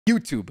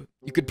YouTube.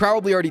 You could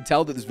probably already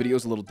tell that this video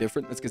is a little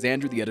different. That's because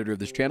Andrew, the editor of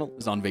this channel,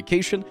 is on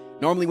vacation.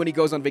 Normally, when he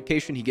goes on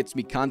vacation, he gets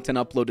me content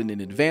uploaded in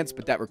advance,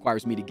 but that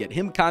requires me to get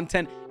him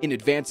content in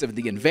advance of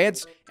the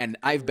advance, and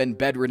I've been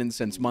bedridden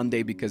since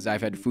Monday because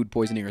I've had food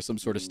poisoning or some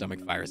sort of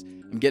stomach virus.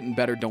 I'm getting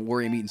better. Don't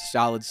worry. I'm eating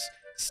solids.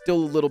 Still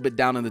a little bit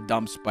down in the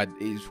dumps, but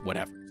is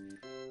whatever.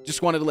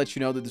 Just wanted to let you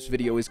know that this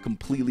video is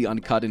completely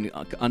uncut and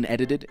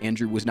unedited.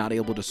 Andrew was not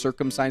able to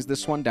circumcise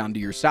this one down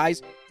to your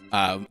size.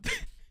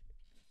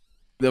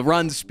 The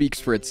run speaks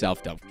for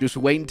itself, though. Just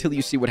wait until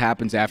you see what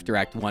happens after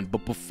Act 1.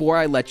 But before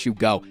I let you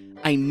go,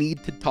 I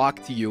need to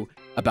talk to you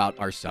about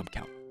our sub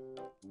count.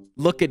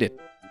 Look at it.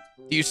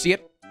 Do you see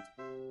it?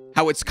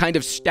 How it's kind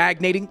of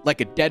stagnating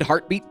like a dead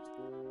heartbeat?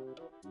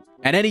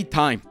 At any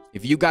time,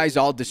 if you guys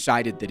all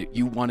decided that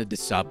you wanted to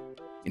sub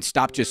and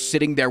stop just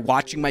sitting there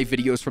watching my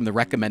videos from the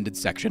recommended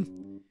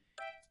section,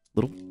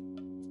 little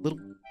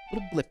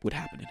blip would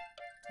happen.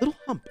 Little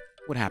hump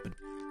would happen.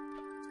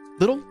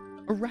 Little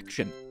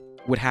erection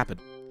would happen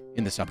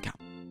in the sub count.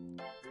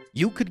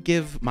 You could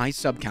give my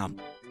sub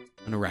count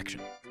an erection.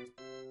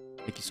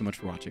 Thank you so much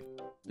for watching,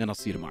 and I'll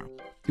see you tomorrow.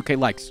 2K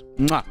likes.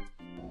 Mwah.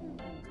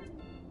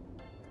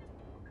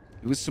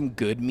 It was some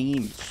good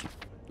memes.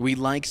 We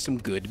like some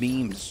good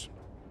memes.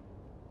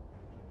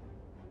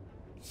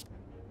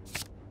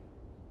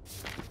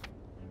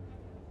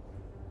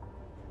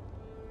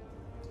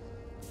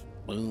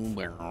 Boom,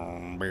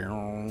 boom, boom,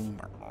 boom.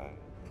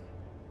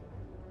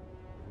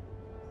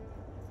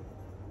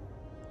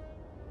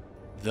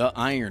 The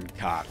Iron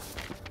Cock.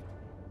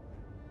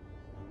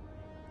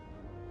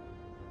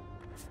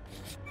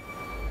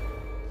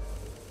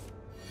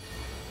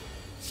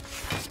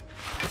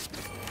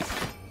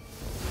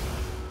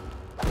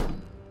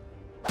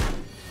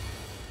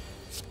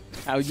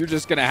 How you're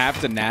just gonna have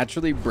to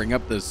naturally bring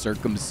up the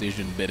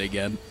circumcision bit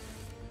again.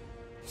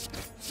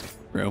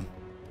 Bro.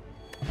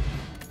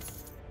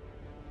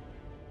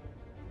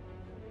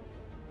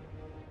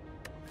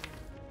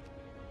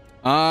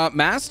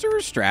 Master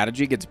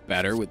strategy gets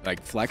better with,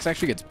 like, Flex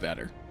actually gets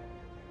better,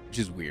 which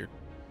is weird.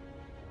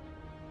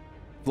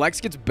 Flex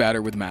gets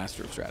better with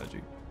Master strategy.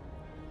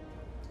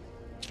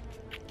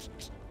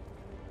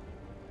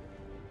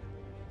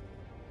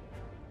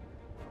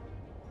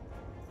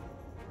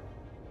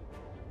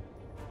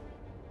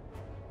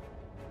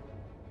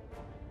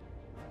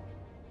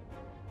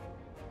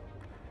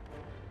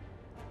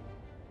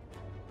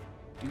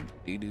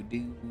 Do do do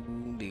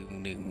do do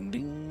do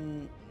do.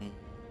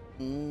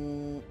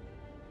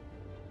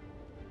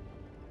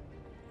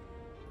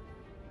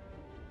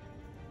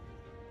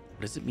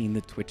 What does it mean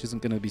that Twitch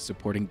isn't going to be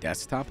supporting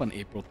desktop on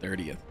April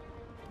 30th? It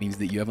means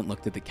that you haven't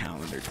looked at the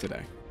calendar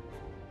today.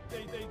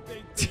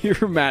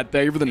 Dear Matt,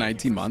 thank you for the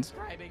 19 months.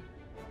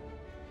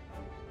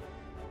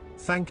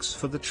 Thanks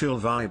for the chill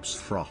vibes,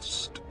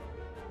 Frost.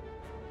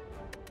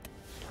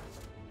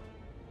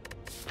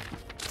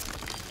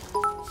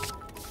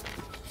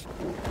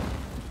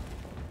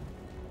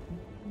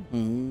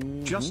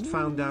 Just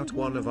found out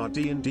one of our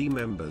D&D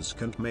members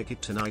can't make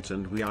it tonight,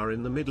 and we are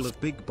in the middle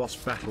of big boss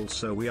battle,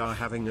 so we are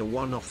having a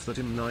one-off that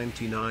I'm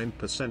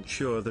 99%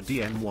 sure the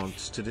DM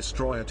wants to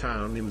destroy a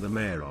town I'm the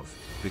mayor of,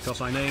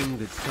 because I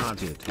named it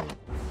Target Hill.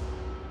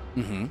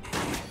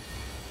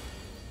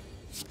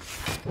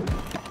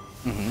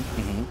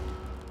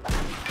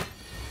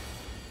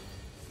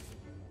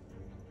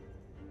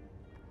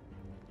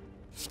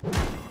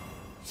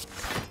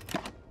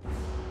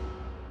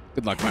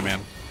 Good luck, my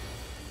man.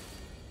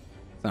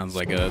 Sounds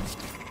like your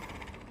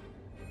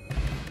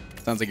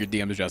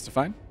DM is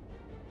justified.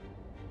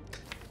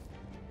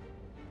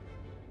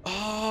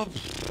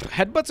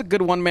 Headbutt's a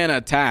good one-mana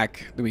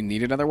attack. Do we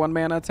need another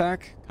one-mana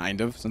attack?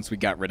 Kind of, since we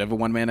got rid of a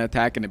one-mana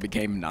attack and it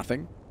became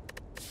nothing.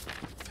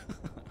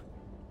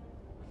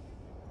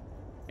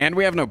 And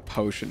we have no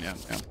potion yet.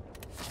 Yeah.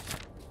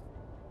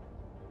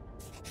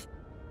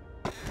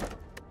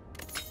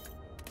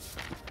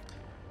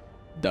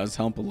 Does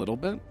help a little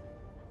bit.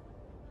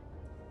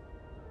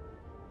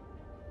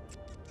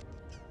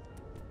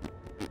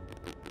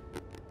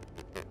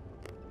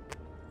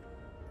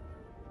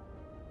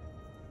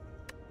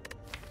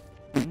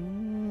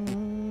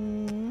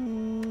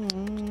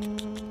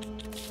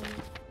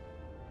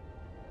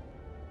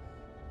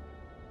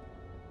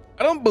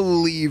 I don't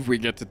believe we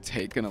get to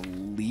take an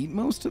elite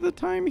most of the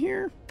time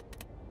here.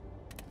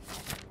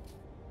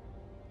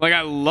 Like,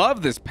 I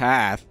love this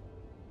path.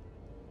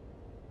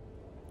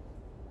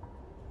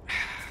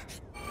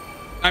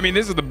 I mean,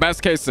 this is the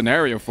best case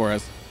scenario for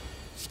us.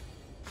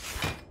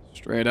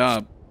 Straight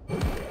up.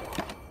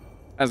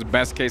 That's the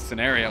best case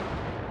scenario.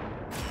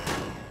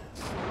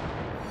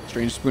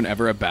 Strange Spoon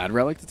ever a bad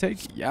relic to take?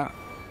 Yeah.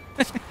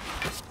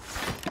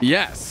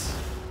 Yes.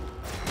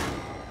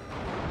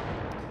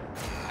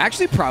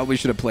 Actually, probably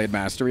should have played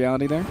Master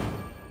Reality there,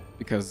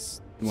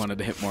 because we wanted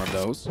to hit more of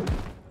those.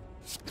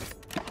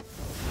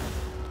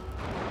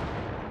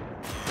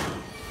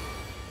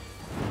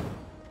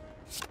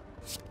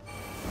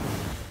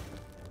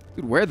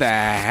 Dude, where the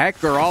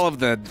heck are all of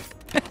the...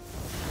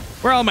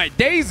 where are all my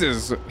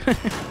daisies?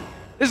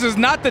 This is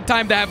not the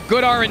time to have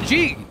good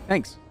RNG.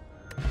 Thanks.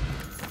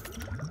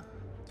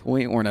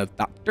 Toy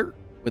Ornithopter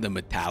with a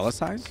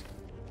metallicize.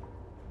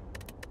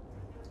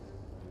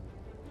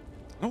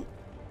 Oh.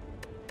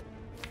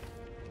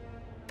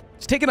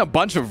 It's taking a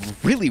bunch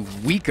of really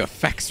weak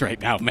effects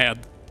right now, man.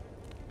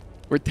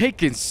 We're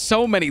taking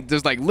so many,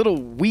 there's like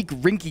little weak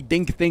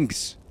rinky-dink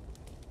things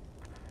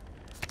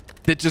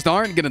that just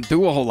aren't going to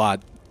do a whole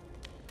lot.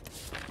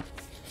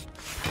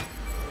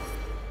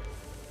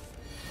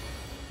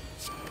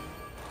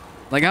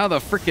 Like, how the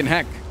freaking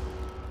heck?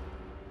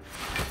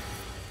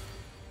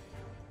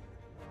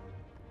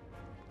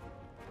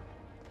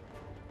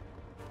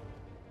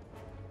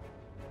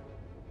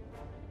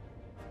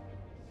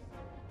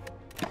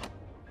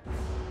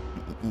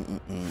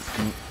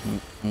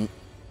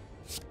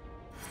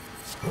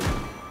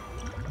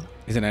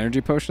 Is an energy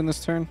potion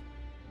this turn?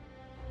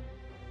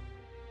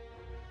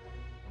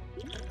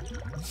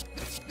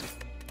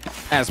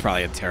 That's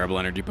probably a terrible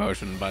energy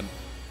potion, but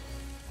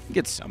you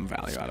get some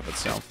value out of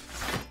itself.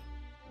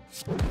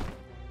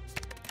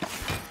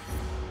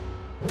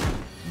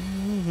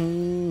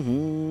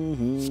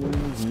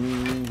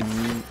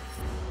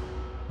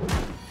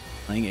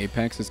 Playing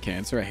Apex is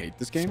cancer. I hate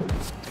this game.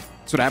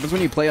 That's what happens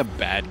when you play a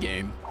bad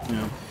game. You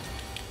know,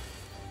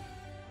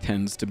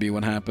 tends to be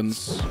what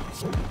happens.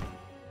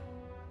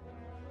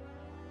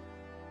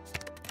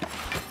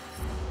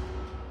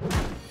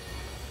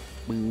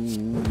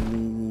 Boom.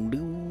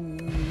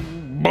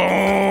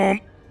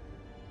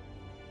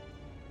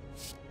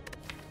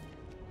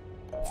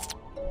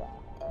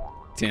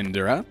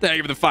 Tindera, thank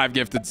you for the 5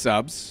 gifted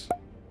subs.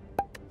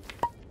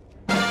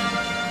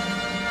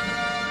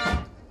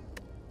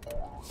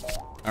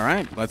 All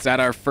right, let's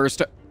add our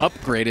first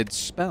upgraded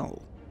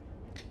spell.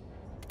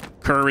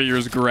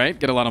 Courier's great.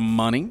 Get a lot of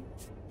money.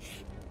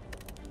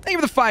 Thank you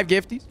for the 5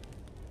 gifties.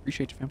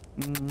 Appreciate you,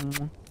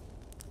 fam.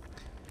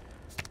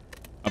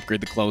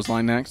 Upgrade the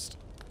clothesline next.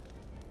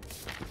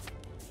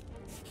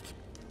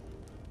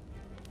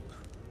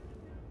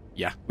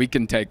 Yeah, we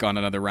can take on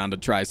another round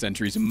of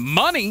Tri-Centuries.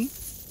 Money?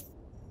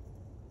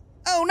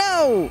 Oh,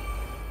 no.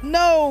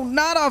 No,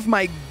 not off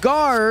my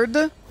guard.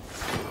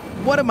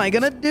 What am I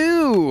going to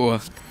do?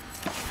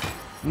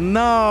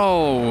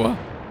 No.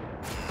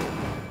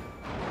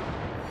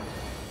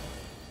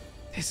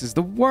 This is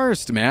the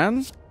worst,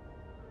 man.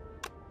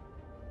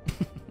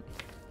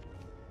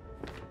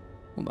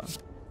 Hold on.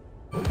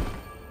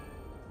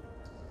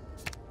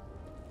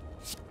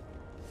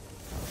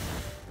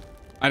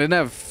 I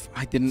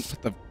didn't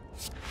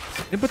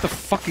put the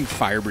fucking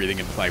fire breathing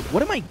in play.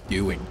 What am I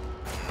doing?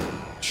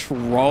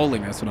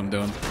 Trolling, that's what I'm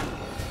doing.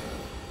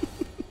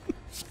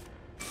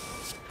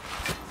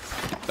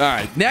 All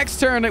right,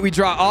 next turn we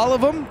draw all of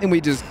them and we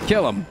just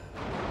kill them.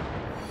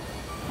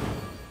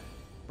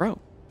 Bro.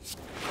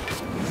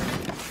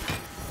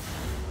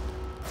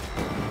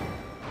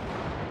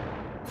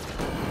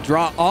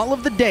 Draw all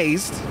of the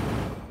dazed.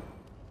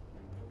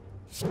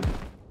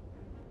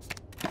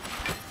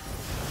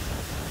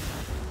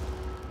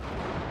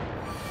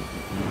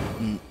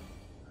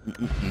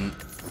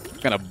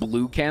 Got a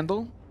blue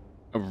candle,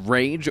 a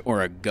rage,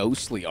 or a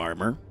ghostly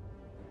armor.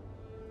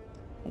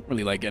 Don't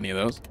really like any of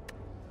those.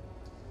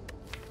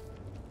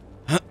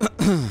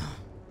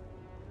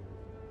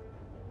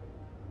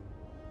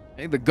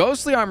 Hey, the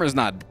ghostly armor is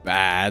not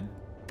bad.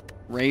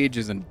 Rage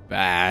isn't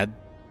bad.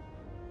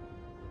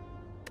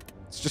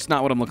 It's just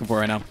not what I'm looking for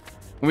right now.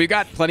 And we've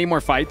got plenty more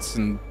fights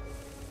and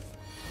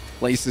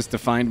places to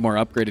find more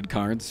upgraded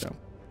cards, so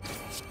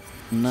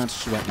I'm not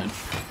sweating it.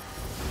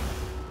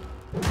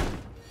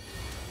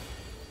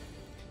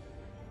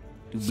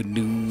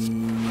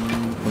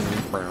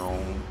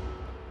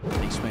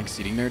 Thanks, Mike,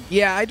 seating nerd.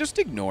 Yeah, I just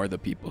ignore the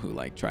people who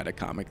like try to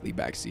comically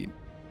backseat.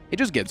 It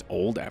just gets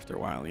old after a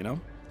while, you know?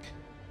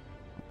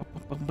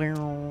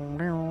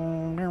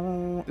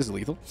 This is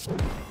lethal.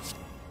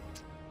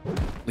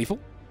 Lethal?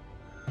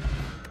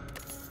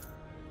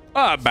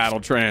 Battle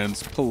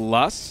Trans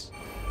Plus.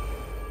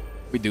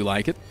 We do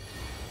like it.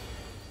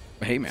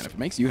 But hey, man, if it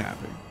makes you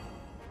happy,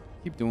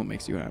 keep doing what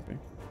makes you happy.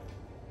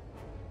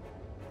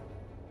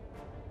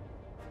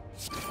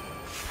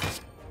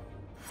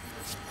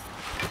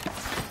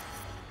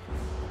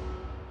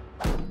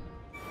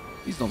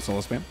 Please don't solo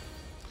spam.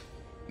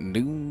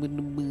 Boom.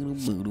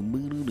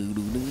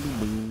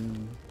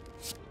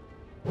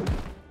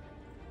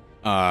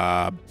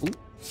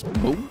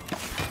 Boom.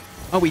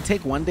 Oh, we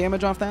take 1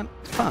 damage off that?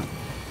 Huh.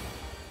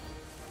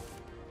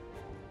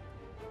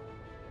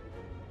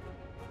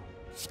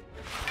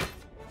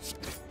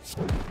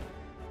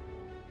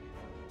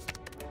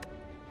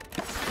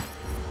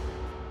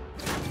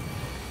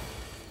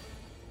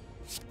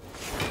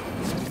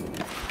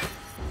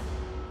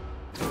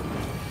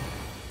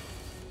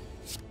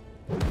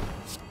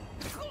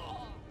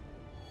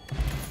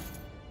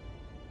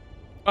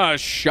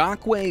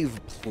 Shockwave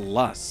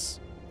Plus.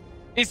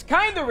 It's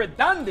kind of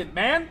redundant,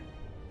 man.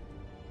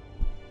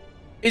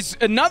 It's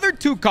another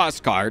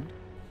 2-cost card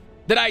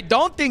that I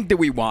don't think that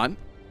we want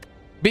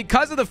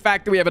because of the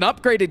fact that we have an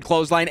upgraded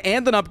clothesline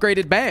and an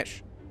upgraded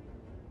bash.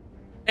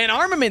 And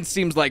armament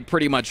seems like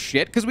pretty much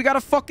shit because we got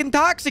a fucking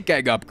toxic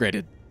egg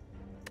upgraded.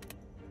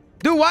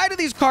 Dude, why do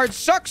these cards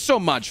suck so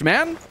much,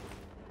 man?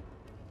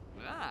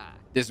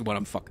 This is what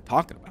I'm fucking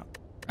talking about,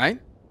 right?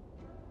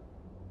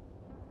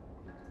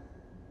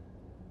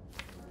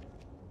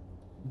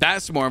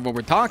 That's more of what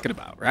we're talking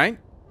about, right?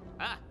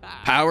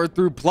 Power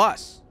through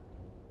plus.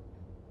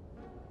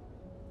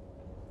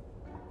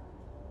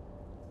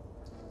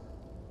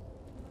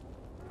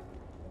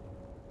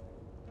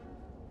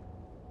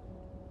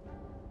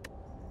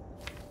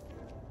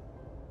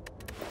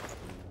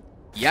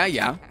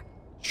 Yeah.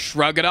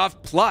 Shrug it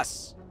off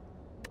plus.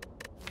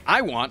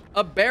 I want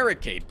a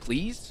barricade,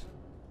 please.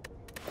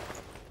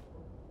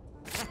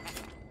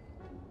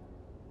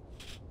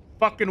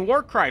 Fucking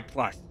Warcry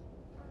plus.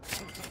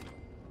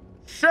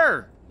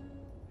 Sure.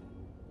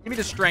 Give me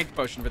the strength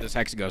potion for this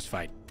Hexaghost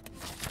fight.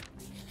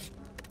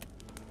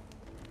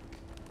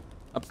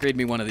 Upgrade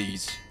me one of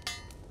these.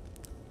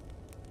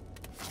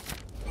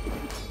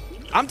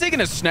 I'm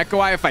taking a Snecko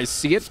Eye if I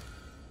see it.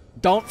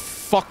 Don't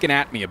fucking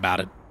at me about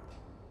it.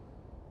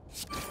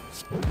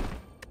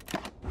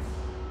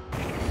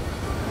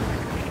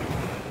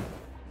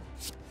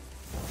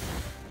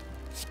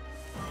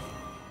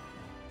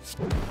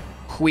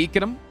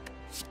 Tweaking him.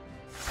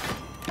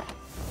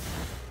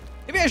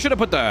 Maybe I should have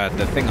put the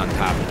thing on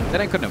top. Then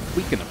I couldn't have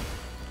tweaked them.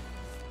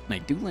 And I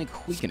do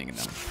like weakening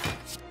them.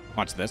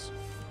 Watch this.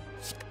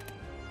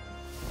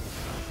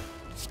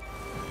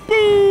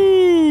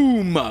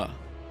 Boom!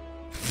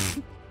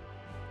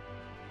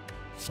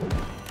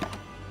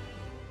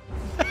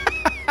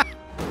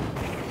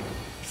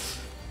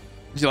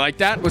 Did you like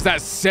that? Was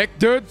that sick,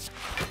 dude?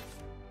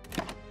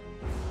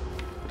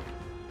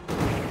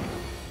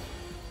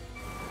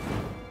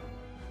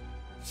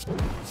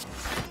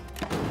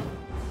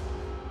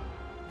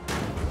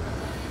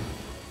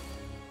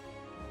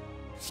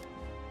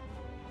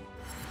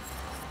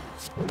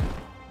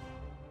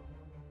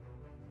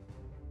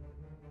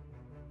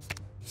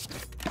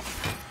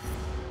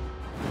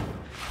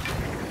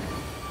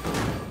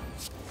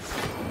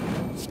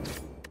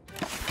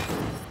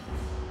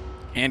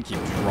 Can't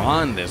keep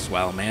drawing this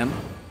well, man.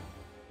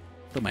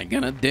 What am I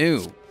gonna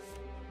do?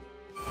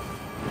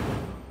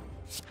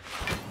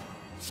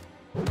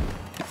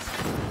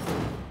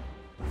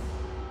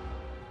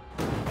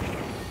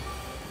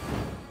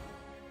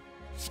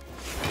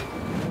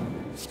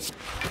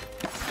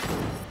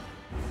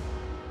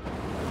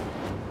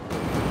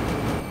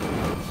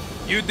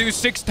 You do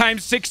 6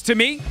 times 6 to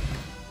me,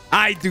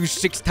 I do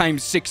 6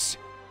 times 6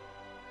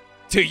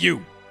 to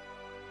you.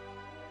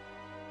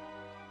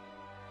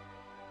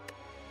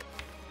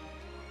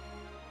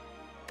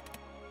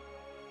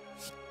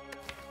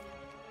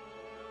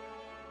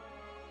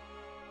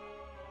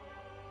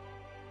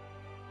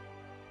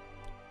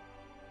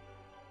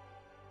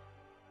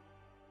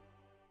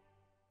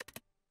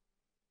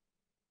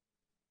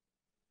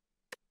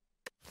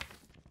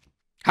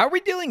 How are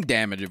we dealing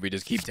damage if we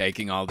just keep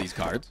taking all these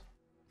cards?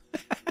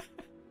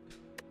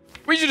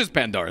 We should just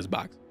Pandora's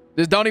box.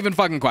 Just don't even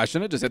fucking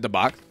question it. Just hit the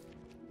box.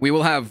 We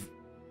will have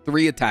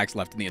 3 attacks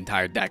left in the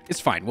entire deck. It's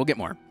fine. We'll get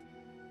more.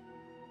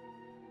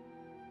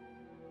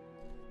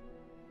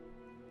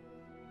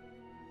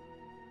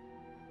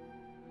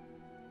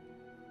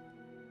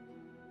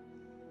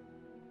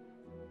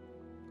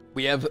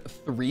 We have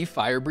 3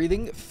 fire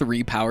breathing,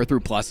 3 power through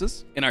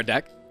pluses in our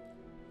deck.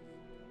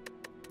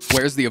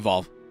 Where's the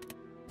evolve?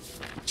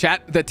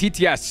 Chat, the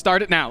TTS.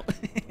 Start it now.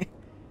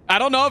 I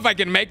don't know if I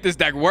can make this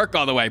deck work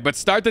all the way, but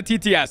start the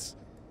TTS.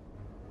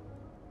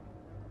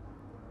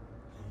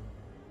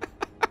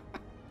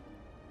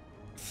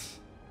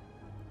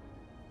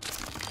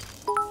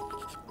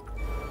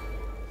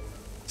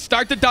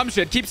 Start the dumb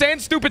shit. Keep saying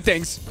stupid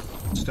things.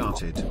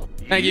 Started.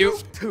 Thank you.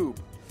 YouTube.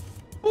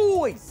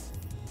 Boys,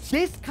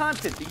 this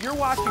content that you're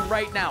watching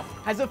right now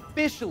has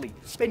officially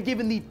been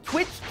given the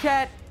Twitch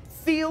chat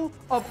seal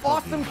of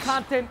awesome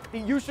content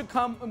that you should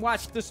come and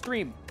watch the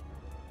stream.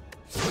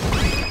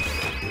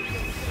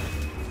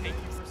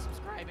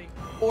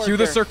 Or Cue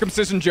the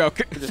circumcision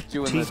joke. just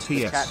doing the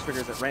chat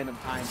triggers at random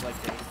times like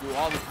they do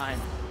all the time.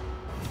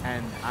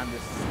 And I'm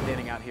just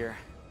standing out here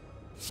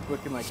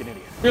looking like an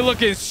idiot. You're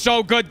looking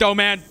so good, though,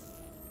 man.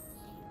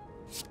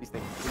 These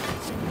things,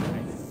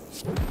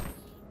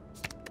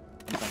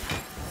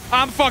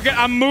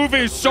 I'm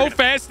moving so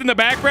fast in the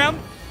background.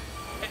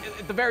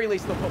 At the very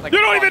least, they'll put like you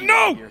don't even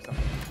know! Or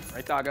something.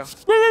 Right, doggo?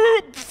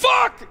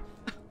 Fuck!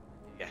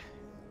 Yeah.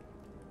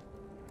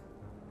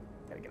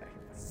 Gotta get out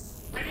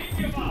of here. I need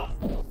the evolve.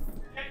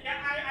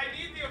 I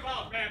need the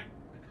evolve, man.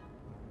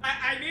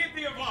 I need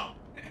the evolve.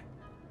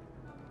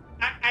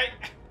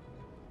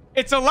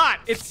 It's a lot.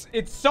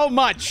 It's so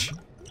much.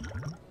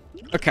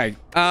 Okay.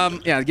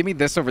 Yeah, give me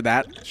this over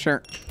that.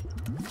 Sure.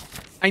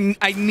 I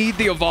need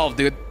the evolve,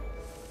 dude.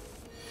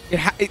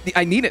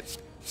 I need it.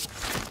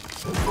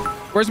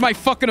 Where's my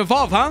fucking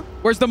evolve, huh?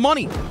 Where's the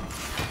money?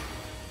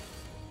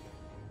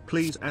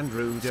 Please,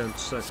 Andrew, don't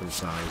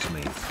circumcise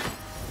me.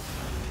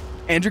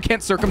 Andrew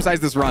can't circumcise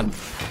this run.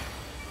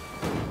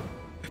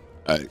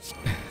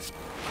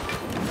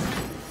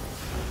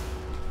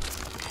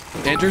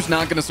 Andrew's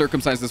not going to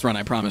circumcise this run,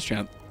 I promise,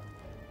 champ.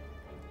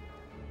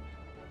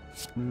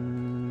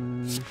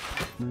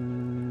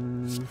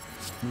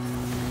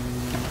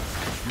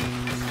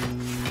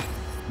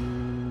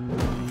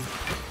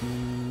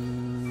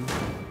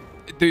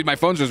 Dude, my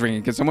phone's just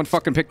ringing. Can someone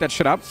fucking pick that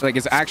shit up? Like,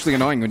 it's actually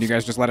annoying when you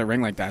guys just let it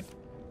ring like that.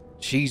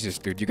 Jesus,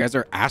 dude. You guys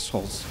are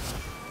assholes.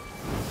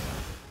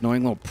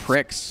 Annoying little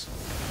pricks.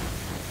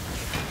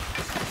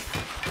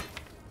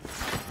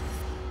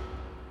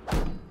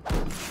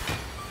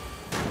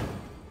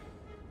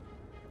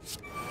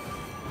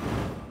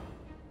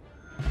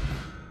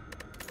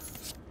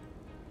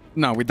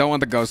 No, we don't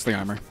want the ghostly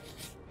armor.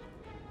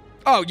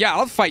 Oh, yeah,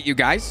 I'll fight you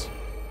guys.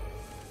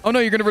 Oh, no,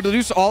 you're going to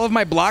reduce all of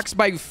my blocks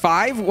by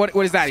 5? What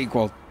does that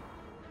equal?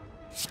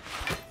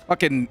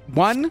 Fucking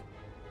 1?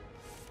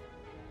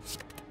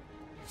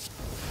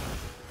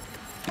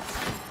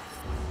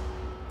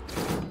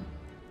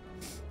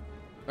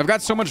 I've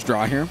got so much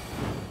draw here.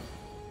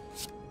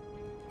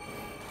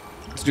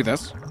 Let's do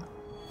this.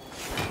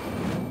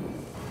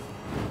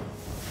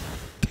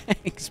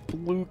 Thanks,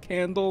 blue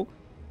candle.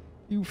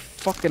 You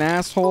fucking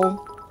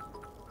asshole.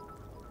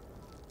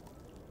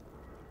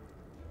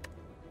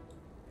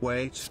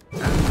 Wait,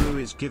 Andrew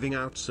is giving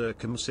out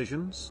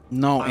circumcisions?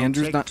 No, I'll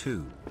Andrew's take not.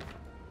 2.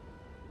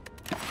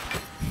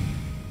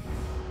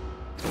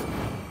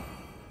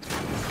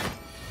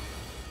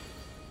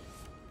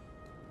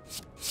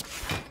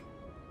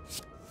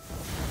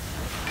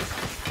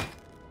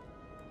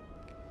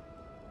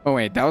 Oh,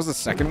 wait, that was the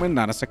second win,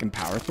 not a second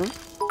power through?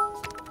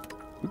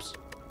 Oops.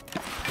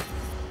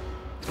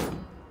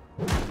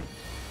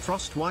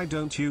 Frost, why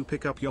don't you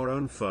pick up your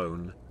own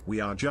phone? We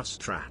are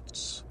just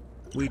rats.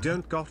 We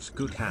don't got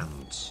good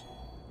hands.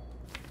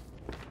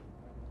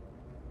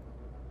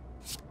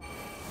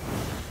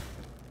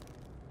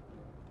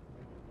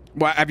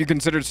 What, have you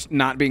considered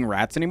not being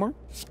rats anymore?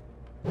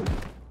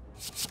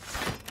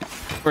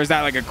 Or is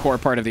that like a core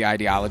part of the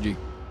ideology?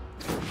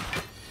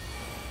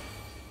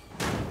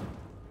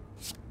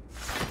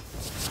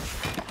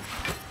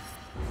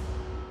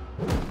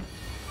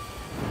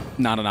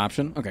 Not an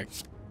option? Okay.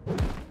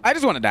 I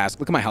just wanted to ask.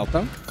 Look at my health,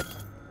 though.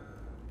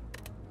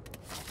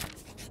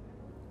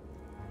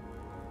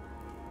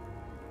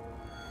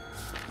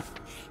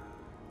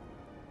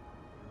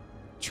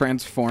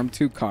 Transform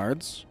 2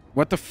 cards.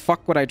 What the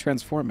fuck would I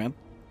transform, man?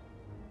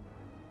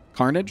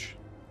 Carnage?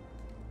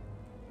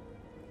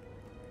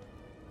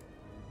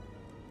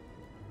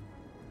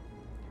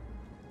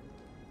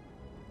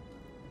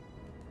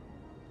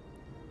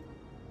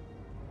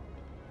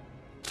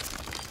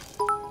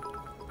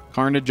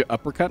 Carnage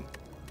uppercut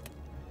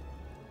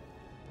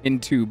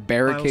into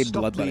barricade I'll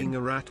stop bloodletting. being a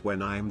rat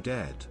when I'm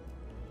dead.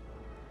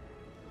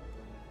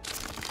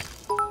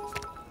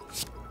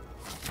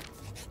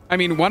 I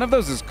mean, one of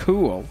those is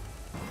cool.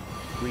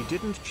 We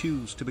didn't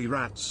choose to be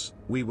rats.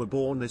 We were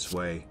born this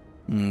way.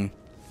 I'm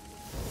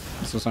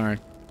so sorry.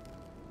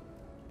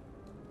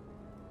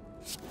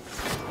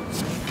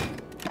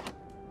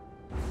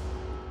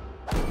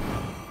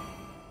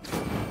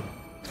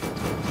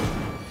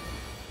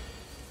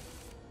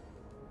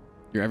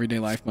 Your everyday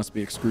life must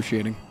be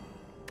excruciating.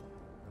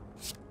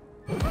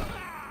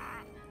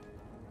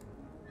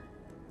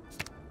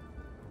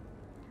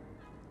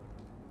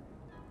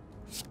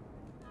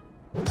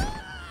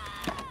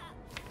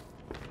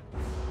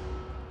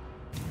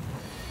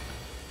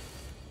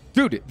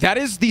 Dude, that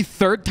is the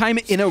 3rd time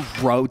in a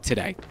row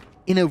today.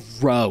 In a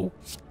row.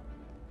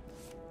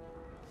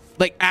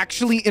 Like,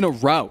 actually in a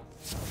row.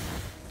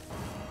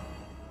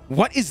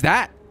 What is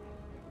that?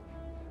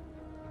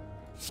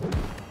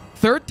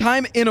 3rd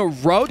time in a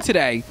row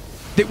today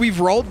that we've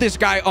rolled this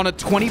guy on a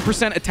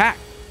 20% attack.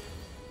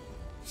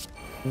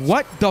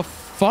 What the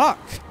fuck?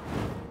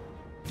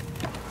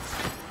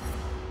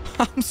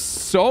 I'm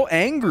so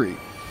angry.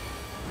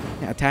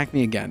 Yeah, attack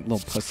me again, little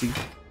pussy.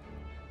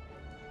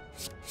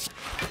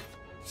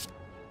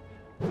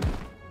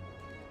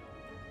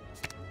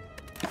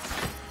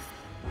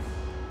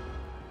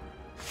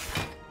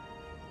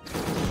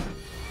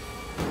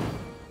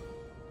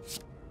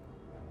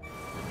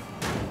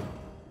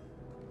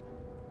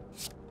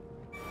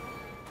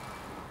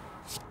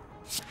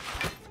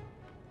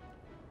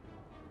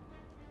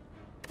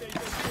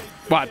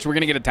 Watch, we're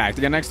gonna get attacked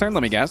again next turn.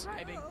 Let me guess.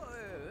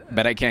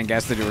 Bet I can't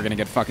guess that we're gonna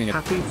get fucking.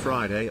 Happy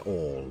Friday,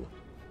 all.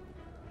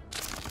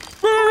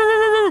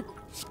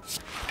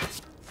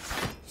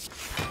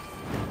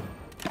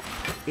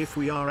 If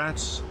we are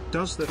rats,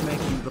 does that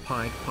make you the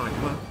Pied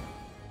Piper?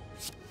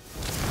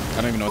 I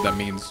don't even know what that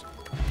means.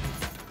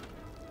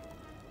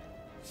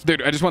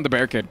 Dude, I just want the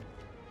barricade.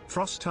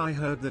 Frost, I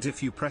heard that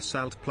if you press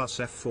Alt plus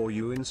F4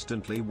 you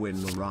instantly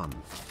win the run.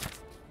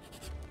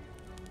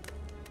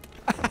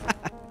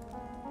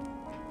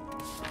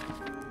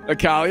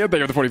 Akalia, thank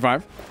you for the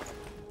 45.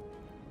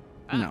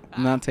 No,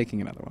 I'm not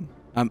taking another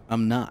one.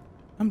 I'm not.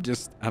 I'm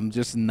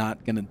just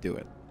not gonna do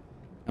it.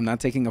 I'm not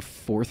taking a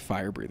 4th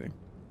fire breathing.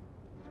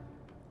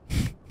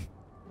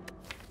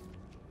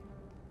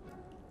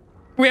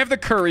 We have the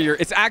courier.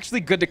 It's actually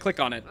good to click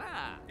on it.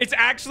 It's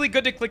actually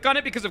good to click on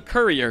it because of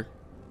courier.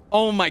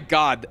 Oh my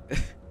god.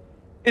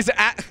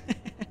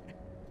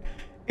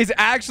 It's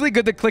actually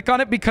good to click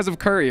on it because of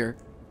Courier.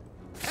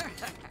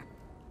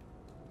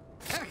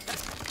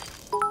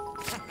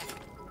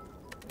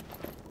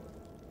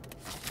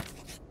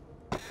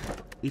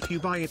 If you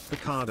buy it, the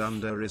card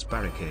under is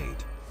barricade.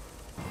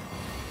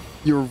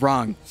 You're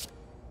wrong.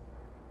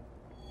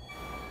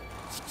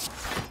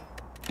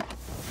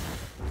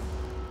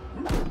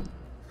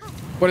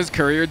 What does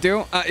Courier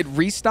do? It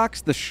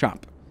restocks the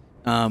shop.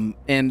 And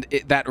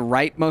that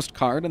rightmost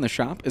card in the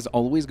shop is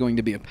always going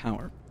to be a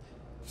power.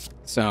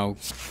 So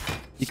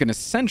you can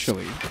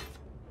essentially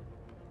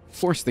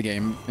force the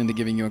game into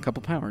giving you a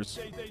couple powers.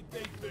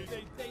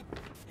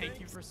 Thank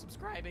you for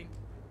subscribing.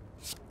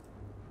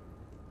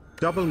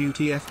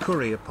 WTF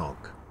Courier Pog.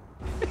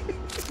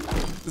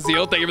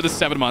 Zeal, thank you for the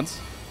 7 months.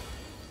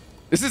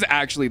 This is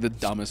actually the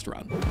dumbest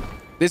run.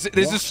 This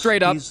is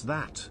straight up Is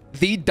that?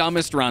 the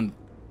dumbest run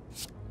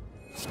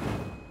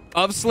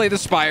of Slay the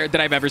Spire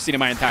that I've ever seen in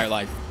my entire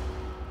life.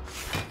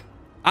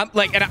 I'm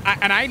like,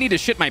 and I need to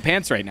shit my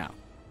pants right now.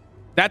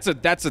 That's a.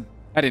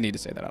 I didn't need to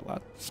say that out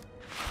loud.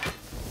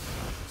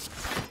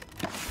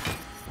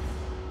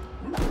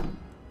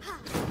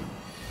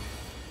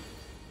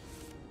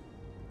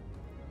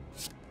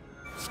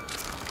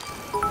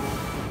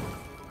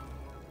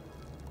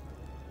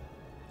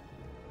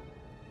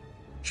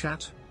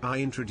 Chat, I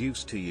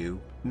introduced to you,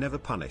 Never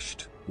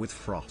Punished, with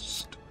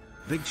Frost.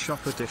 Big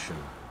Shop Edition.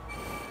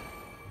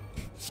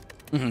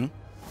 Mm-hmm.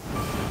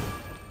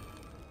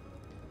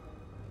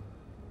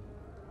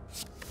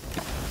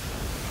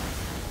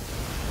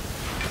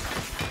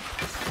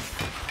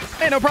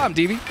 Hey, no problem,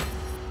 DV.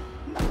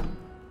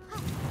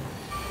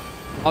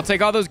 I'll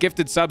take all those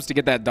gifted subs to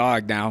get that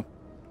dog now.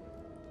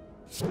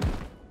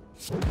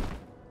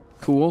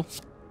 Cool.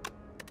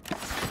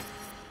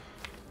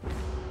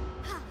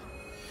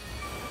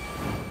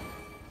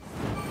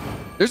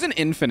 There's an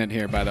infinite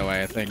here, by the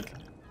way, I think.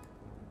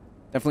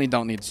 Definitely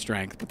don't need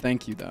strength, but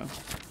thank you, though.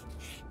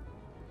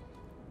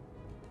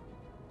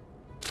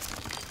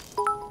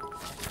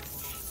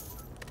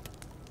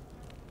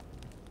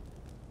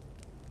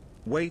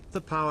 Wait,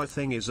 the power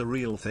thing is a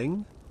real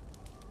thing?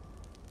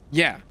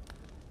 Yeah.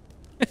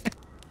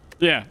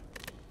 Yeah.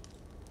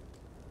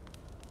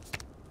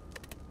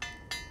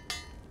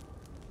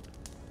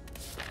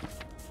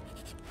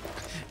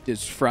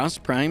 Does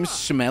Frost Prime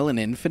smell an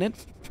infinite?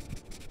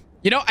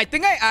 You know, I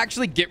think I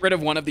actually get rid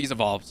of one of these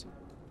evolves.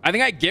 I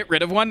think I get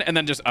rid of one and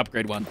then just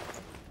upgrade one.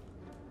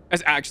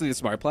 That's actually the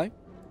smart play.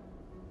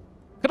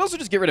 Could also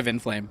just get rid of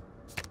Inflame.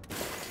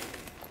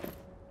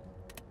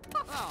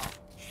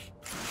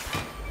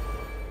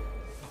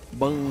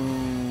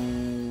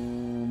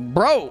 Boom.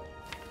 Bro!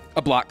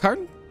 A block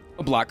card?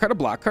 A block card, a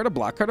block card, a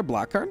block card, a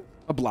block card,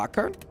 a block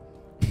card?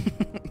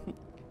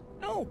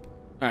 No.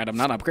 Alright, I'm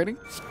not upgrading.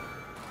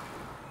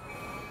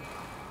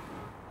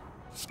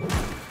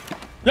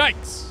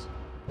 Yikes!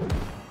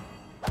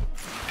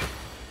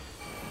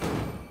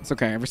 It's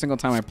okay. Every single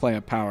time I play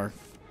a power,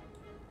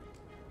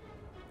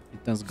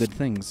 it does good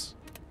things.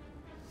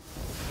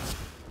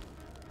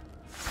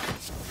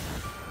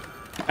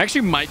 I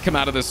actually might come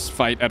out of this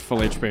fight at full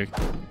HP.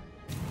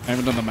 I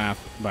haven't done the math,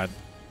 but...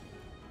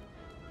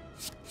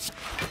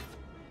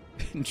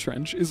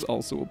 Entrench is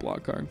also a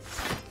block card.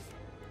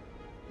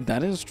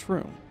 That is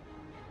true.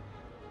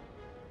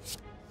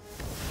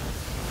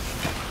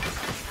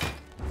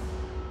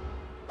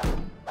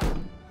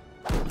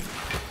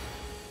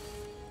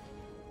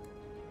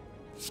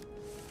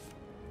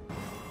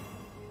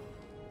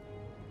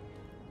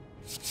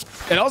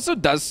 It also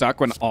does suck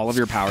when all of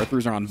your power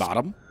throughs are on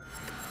bottom.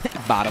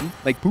 Bottom,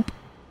 like poop.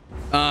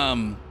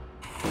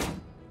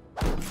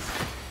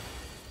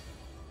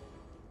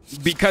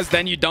 Because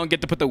then you don't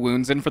get to put the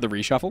wounds in for the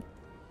reshuffle.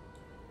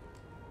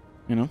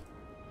 You know?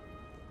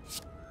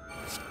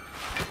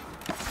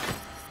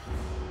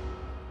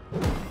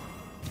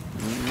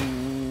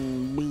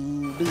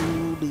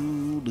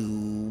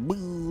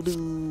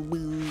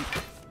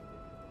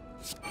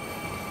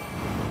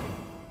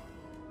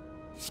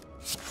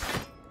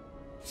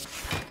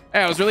 Hey,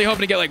 I was really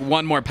hoping to get like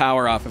one more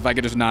power off if I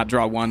could just not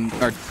draw one,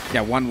 or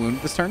yeah, one wound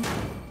this turn.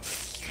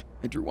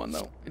 I drew one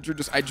though. I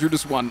drew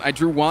just one. I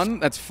drew one.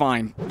 That's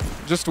fine.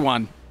 Just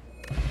one.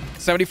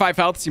 75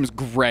 health seems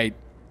great.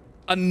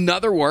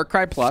 Another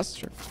Warcry plus,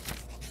 sure.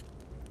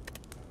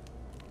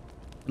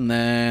 And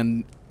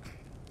then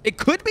it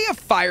could be a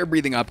fire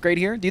breathing upgrade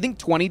here. Do you think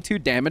 22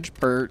 damage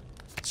per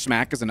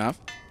smack is enough?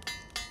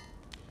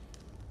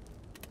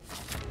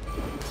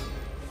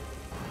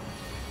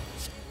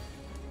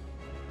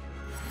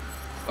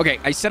 Okay,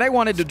 I said I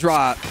wanted to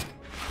draw.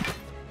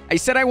 I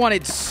said I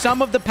wanted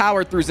some of the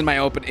power throughs in my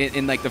open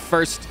in like the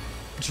first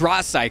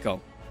draw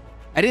cycle.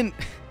 I didn't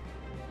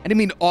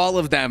mean all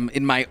of them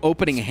in my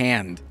opening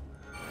hand.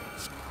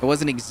 It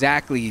wasn't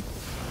exactly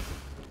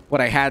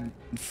what I had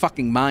in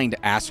fucking mind,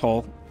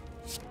 asshole.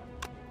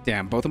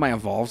 Damn, both of my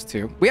evolves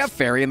too. We have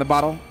fairy in the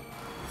bottle.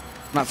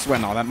 I'm not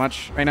sweating all that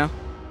much right now.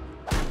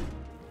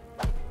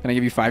 Can I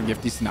give you 5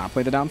 gifties to not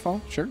play the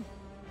downfall? Sure.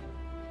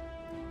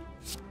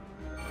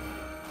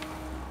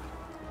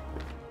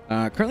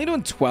 Currently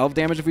doing 12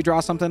 damage if we draw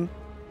something.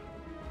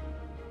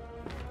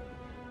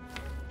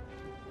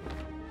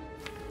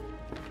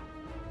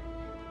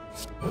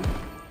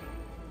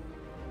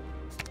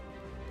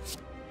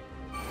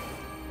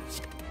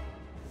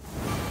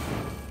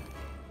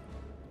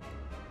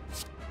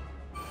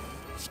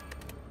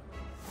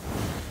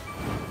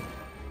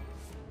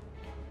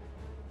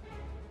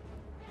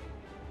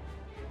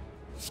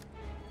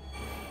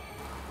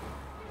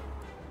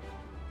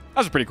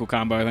 was a pretty cool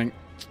combo, I think.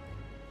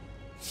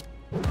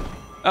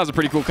 That was a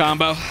pretty cool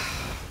combo.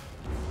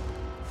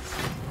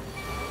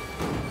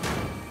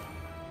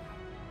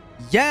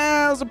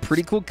 Yeah, it was a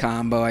pretty cool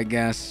combo, I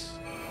guess.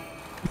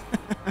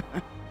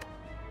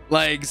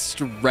 Like,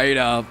 straight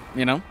up,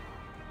 you know?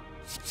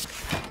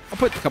 I'll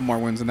put a couple more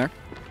wounds in there.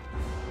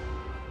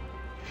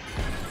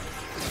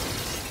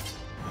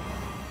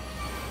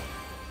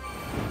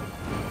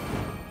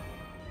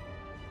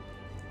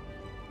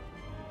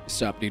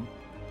 What's up, dude?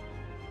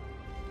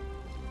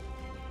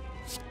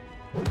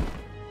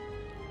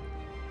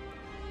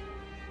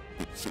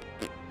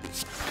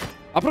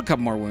 I'll put a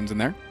couple more wounds in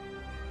there.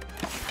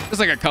 Just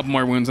like a couple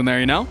more wounds in there,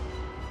 you know?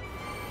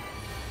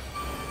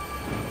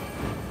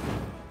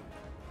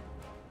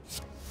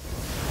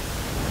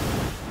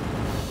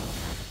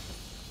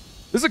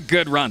 This is a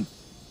good run.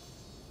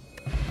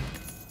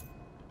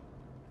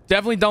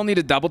 Definitely don't need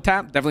a double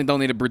tap. Definitely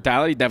don't need a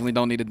brutality. Definitely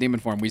don't need a demon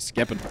form. We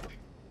skipping.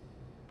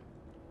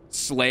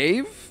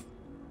 Slave?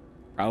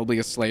 Probably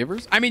a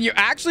slavers. I mean, you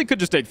actually could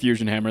just take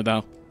Fusion Hammer,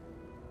 though.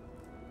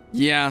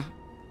 Yeah.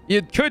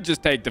 You could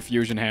just take the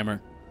Fusion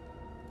Hammer.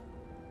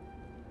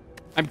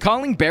 I'm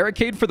calling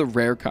Barricade for the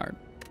rare card.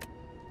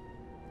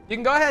 You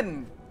can go ahead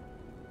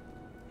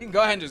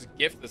and just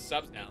gift the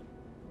subs now.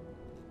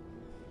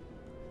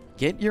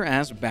 Get your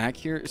ass back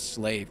here,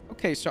 slave.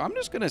 Okay, so I'm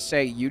just gonna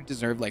say you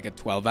deserve like a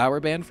 12-hour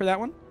ban for that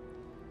one.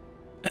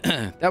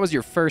 That was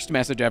your first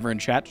message ever in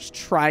chat. Just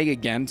try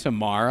again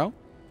tomorrow.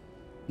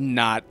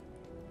 Not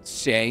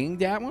saying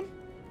that one.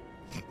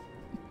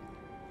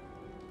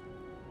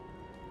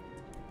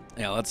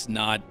 Yeah, let's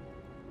not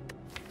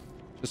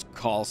just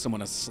call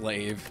someone a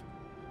slave.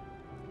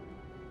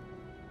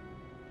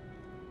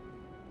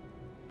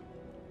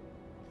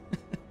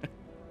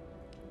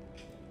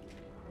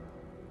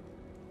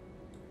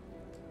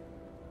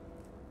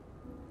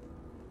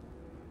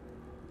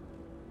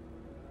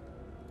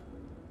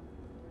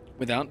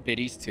 Without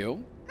biddies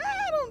too?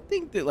 I don't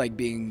think that like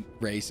being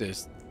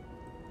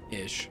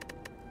racist-ish.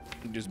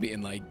 Just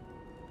being like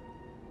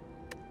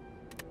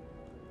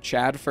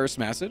Chad first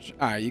message.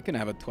 All right, you can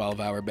have a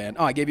 12-hour ban.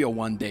 Oh, I gave you a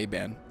 1-day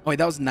ban. Oh, wait,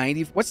 that was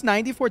 90. What's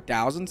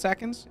 94,000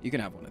 seconds? You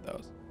can have one of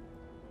those.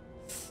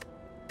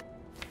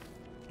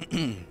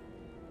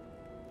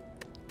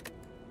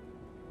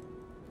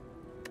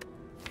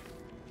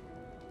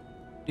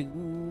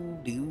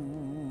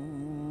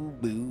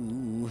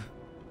 Boo.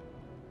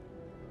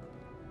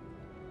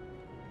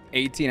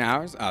 18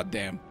 hours? Oh,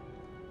 damn.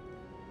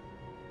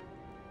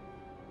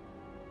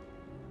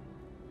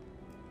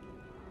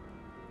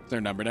 Is there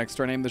a number next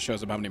to our name that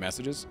shows up how many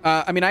messages?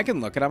 I mean, I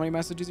can look at how many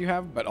messages you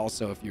have, but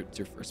also if it's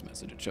your first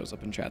message, it shows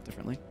up in chat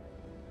differently.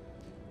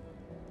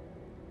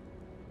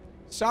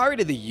 Sorry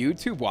to the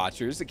YouTube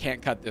watchers that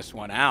can't cut this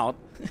one out.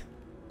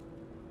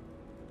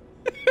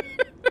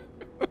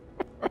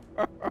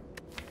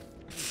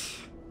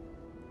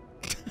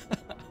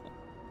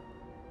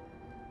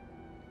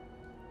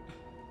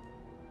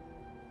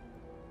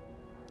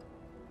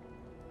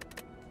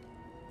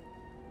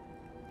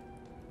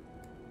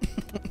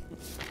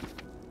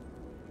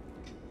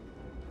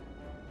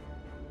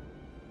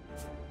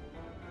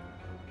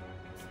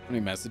 How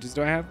many messages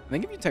do I have? I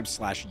think if you type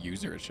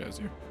 /user, it shows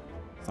you.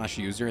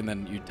 /user, and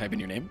then you type in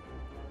your name.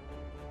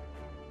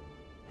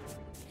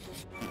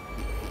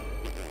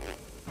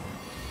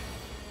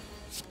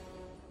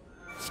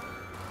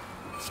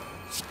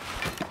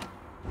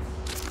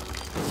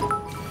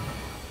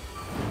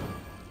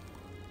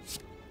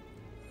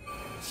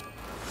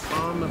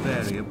 Armor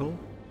variable?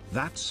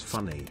 That's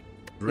funny.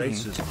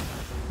 Racism.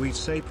 We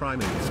say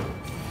primary.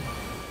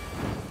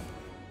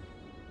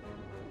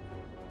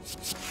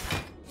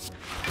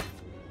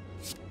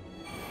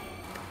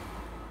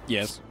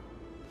 Yes.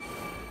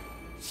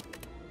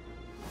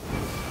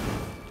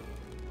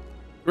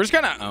 We're just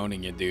kind of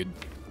owning it, dude.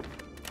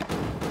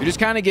 You're just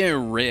kind of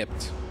getting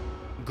ripped.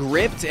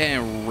 Gripped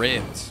and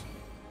ripped.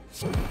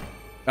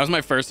 That was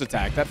my first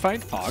attack that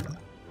fight. Pog.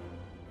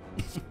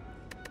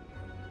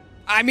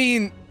 I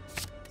mean,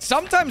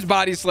 sometimes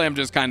Body Slam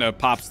just kind of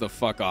pops the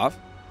fuck off.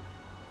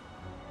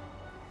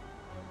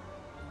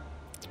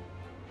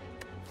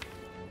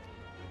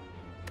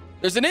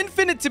 There's an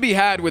infinite to be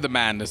had with a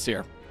madness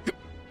here.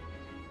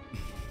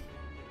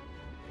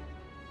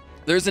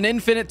 There's an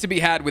infinite to be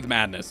had with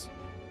madness.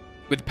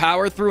 With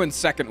power through and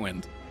second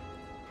wind.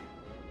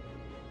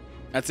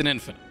 That's an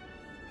infinite.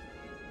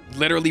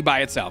 Literally by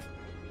itself.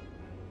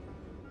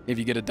 If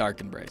you get a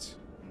dark embrace.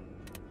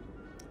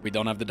 We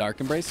don't have the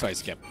dark embrace, so I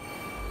skip.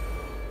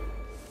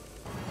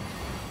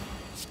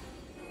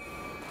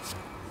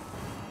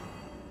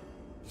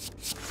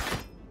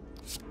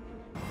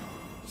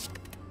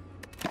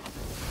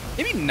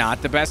 Maybe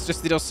not the best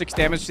just to deal 6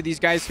 damage to these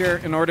guys here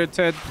in order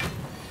to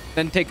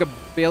then take a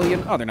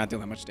billion. Oh, they're not doing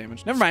that much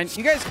damage. Never mind.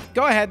 You guys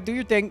go ahead. Do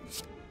your thing.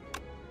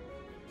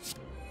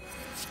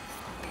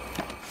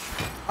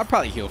 I'll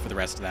probably heal for the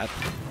rest of that.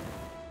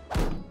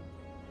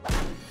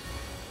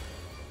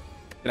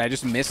 Did I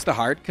just miss the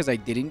heart because I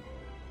didn't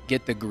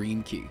get the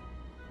green key?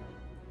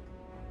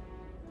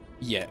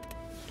 Yeah.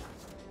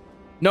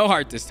 No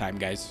heart this time,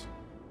 guys.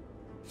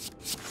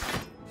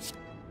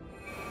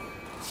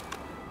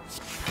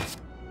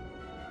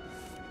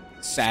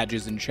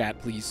 Sages in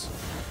chat, please.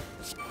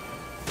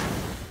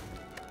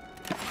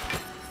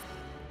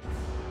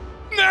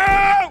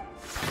 No!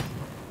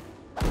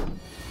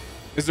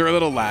 Is there a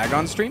little lag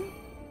on stream?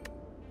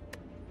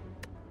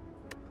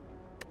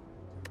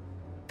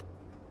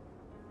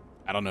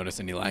 I don't notice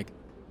any lag.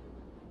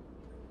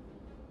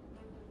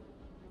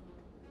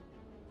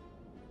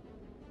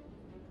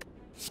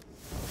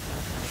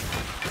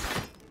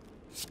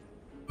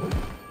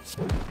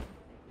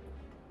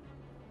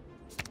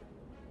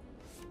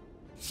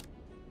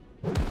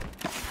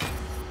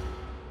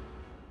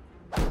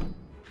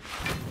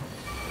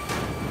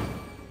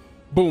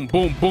 Boom,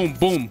 boom, boom,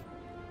 boom.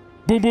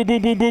 Boom, boom,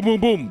 boom, boom, boom, boom,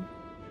 boom.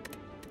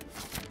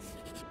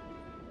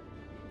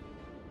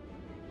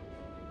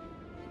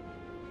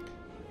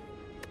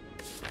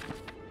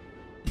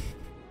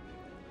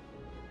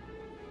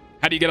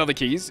 How do you get all the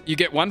keys? You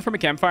get one from a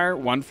campfire,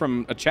 one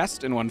from a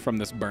chest, and one from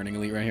this burning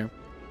elite right here.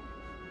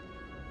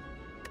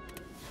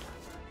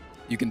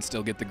 You can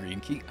still get the green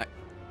key.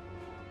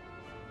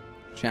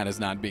 Chat is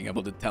not being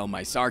able to tell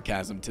my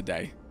sarcasm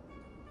today.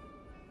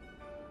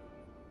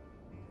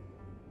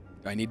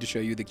 Do I need to show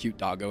you the cute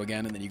doggo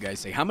again? And then you guys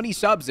say, how many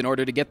subs in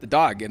order to get the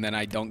dog? And then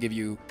I don't give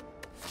you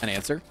an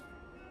answer.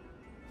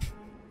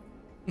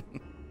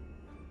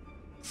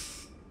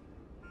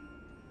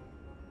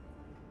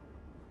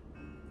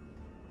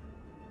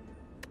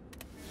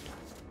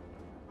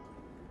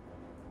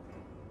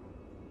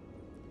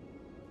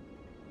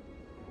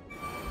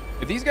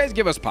 If these guys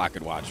give us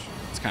pocket watch,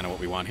 it's kind of what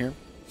we want here.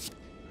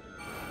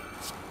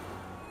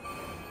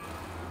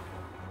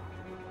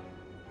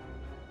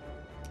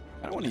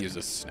 I don't want to use a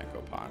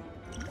Snecopon.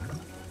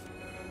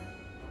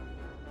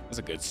 That's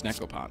a good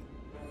Snecopon.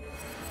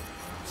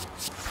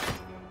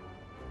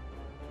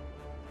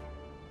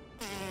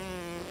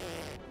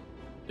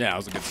 Yeah, that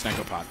was a good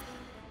Snecopon.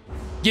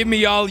 Give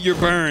me all your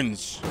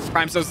burns.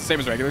 Prime subs the same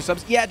as regular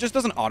subs. Yeah, it just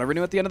doesn't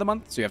auto-renew at the end of the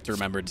month, so you have to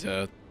remember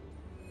to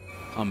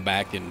come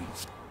back and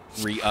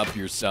re-up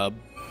your sub.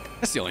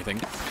 That's the only thing.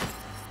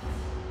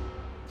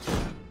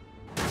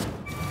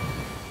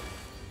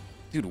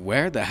 Dude,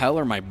 where the hell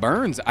are my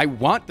burns? I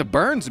want the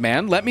burns,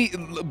 man. Let me...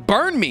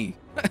 burn me.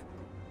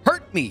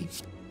 Hurt me.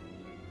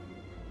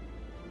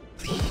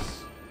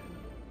 Please.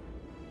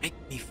 Make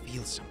me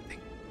feel something.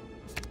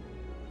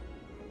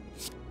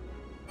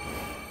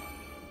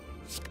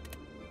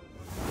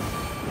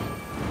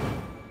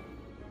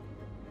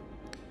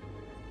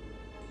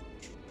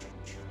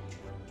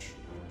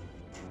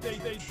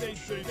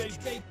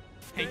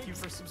 Thank you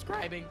for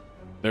subscribing.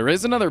 There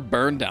is another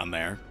burn down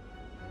there.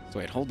 So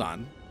wait, hold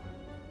on.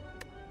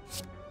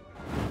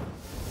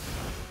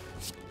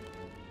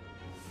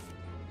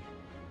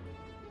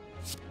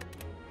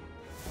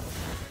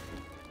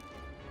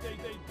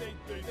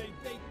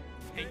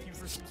 Thank you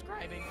for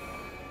subscribing.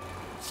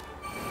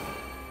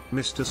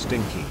 Mr.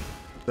 Stinky.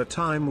 The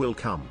time will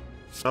come.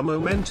 A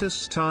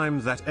momentous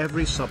time that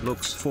every sub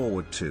looks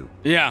forward to.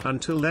 Yeah.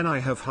 Until then I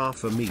have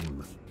half a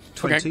meme.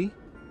 20? Okay.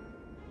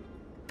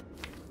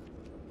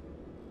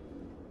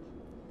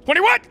 20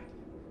 what?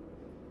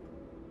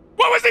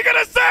 What was he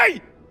gonna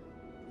say?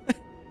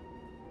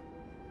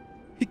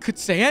 He could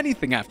say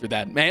anything after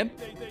that, man.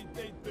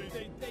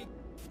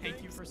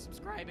 Thank you for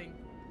subscribing.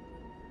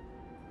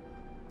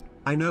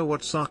 I know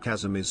what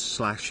sarcasm is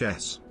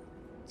 /s.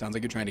 Sounds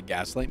like you're trying to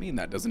gaslight me, and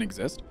that doesn't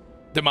exist.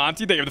 DeMonte,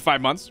 thank you for the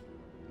 5 months.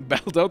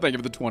 Beldo, thank you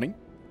for the 20.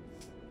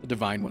 The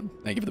Divine One,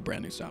 thank you for the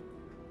brand new sub.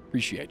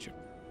 Appreciate you.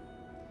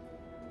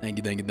 Thank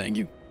you, thank you, thank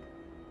you.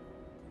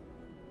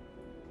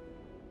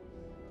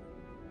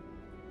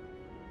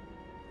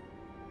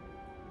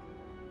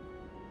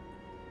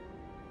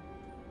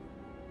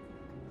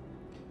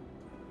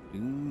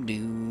 Doom,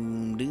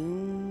 doom,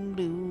 doom,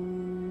 doom.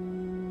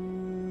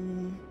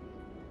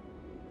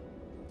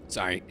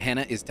 Sorry,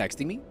 Hannah is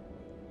texting me.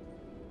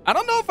 I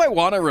don't know if I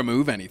want to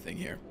remove anything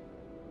here.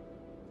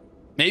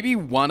 Maybe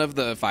one of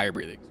the fire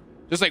breathing.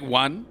 Just like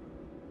one.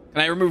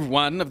 Can I remove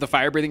one of the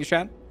fire breathing,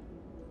 chat?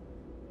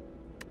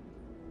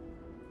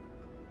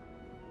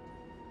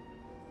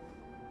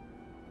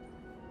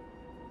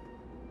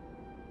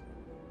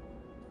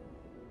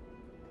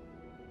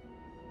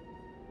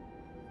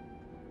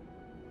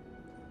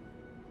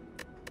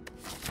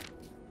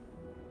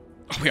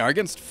 Oh, we are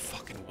against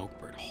fucking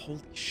Wokebird. Holy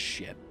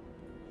shit.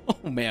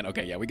 Oh, man.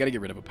 Okay, yeah, we got to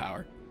get rid of a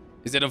power.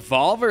 Is it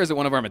Evolve or is it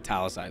one of our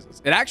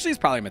Metallicizes? It actually is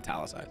probably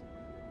Metallicized.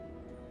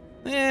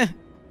 Eh.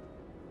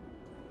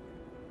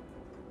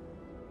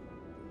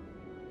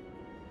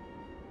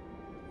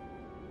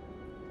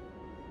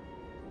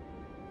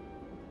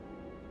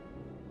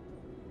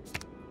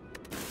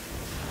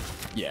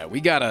 Yeah, we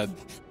gotta...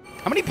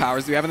 How many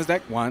powers do we have in this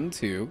deck? 1,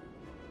 2,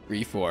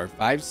 3, 4,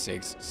 5,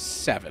 6,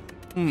 7.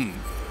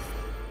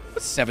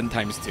 What's 7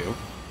 times 2?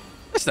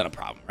 That's not a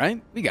problem,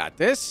 right? We got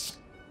this.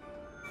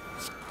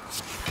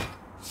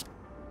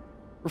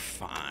 We're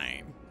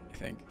fine, I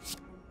think.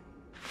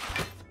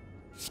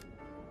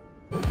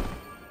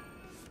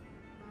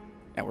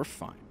 Yeah, we're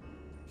fine.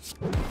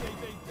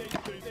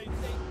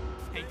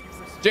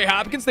 Jay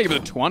Hopkins, thank you for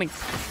the 20.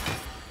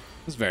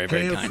 That's very,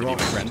 very Hail kind of you, my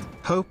Frost. friend.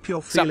 Hope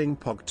you're feeling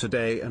pog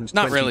today and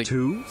Not really.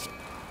 22.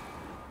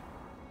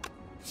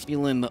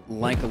 Feeling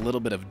like a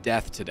little bit of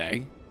death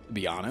today, to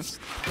be honest.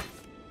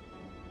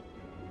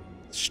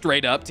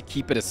 Straight up to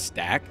keep it a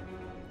stack.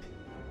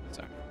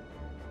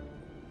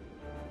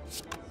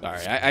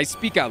 Sorry, I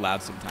speak out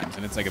loud sometimes,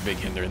 and it's like a big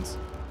hindrance.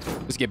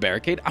 Just get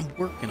barricade. I'm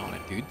working on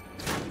it, dude.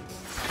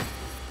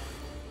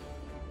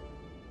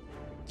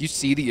 Do you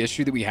see the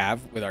issue that we have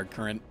with our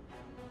current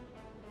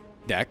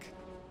deck?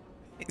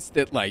 It's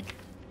that, like...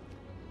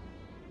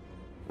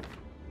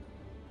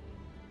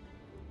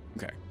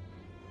 Okay.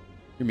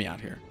 Hear me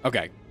out here.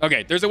 Okay.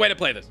 Okay, there's a way to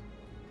play this.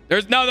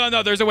 There's... No,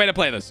 there's a way to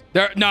play this.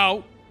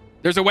 No.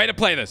 There's a way to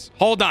play this.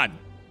 Hold on.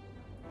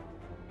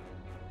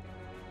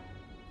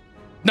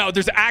 No,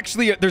 there's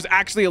actually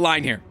a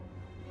line here.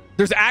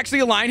 There's actually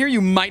a line here.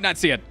 You might not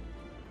see it.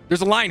 There's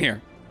a line here.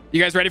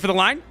 You guys ready for the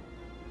line?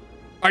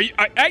 Are you...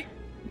 hey!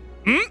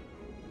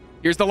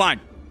 Here's the line.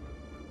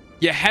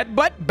 You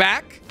headbutt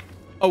back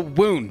a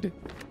wound.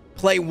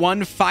 Play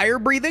 1 fire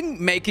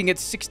breathing, making it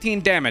 16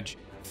 damage.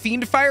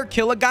 Fiend fire,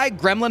 kill a guy,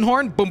 gremlin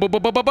horn, boom, boom,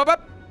 boom, boom, boom, boom, boom.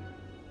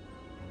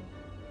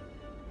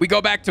 We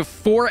go back to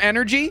 4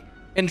 energy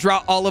and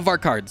draw all of our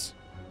cards.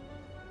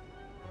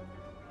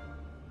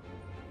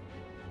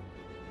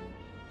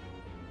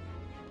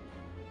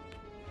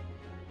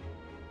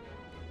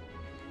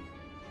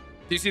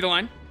 Do you see the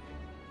line?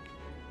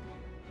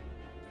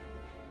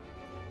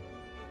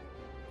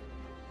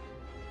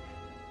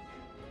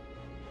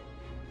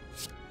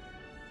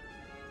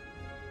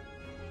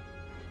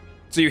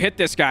 So you hit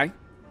this guy.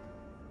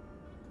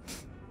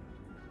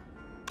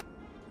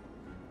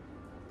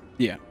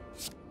 Yeah.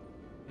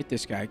 Hit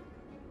this guy.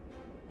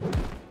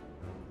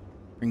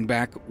 Bring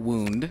back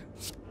wound.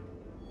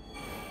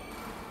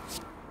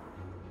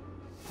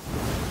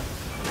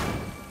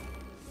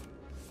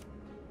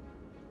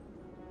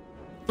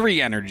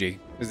 Three energy,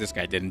 because this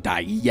guy didn't die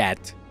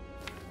yet.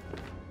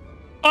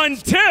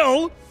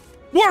 Until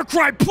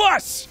Warcry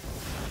Plus!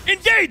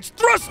 Engage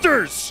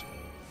thrusters!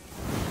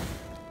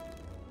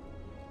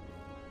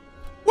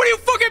 What do you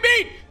fucking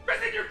mean?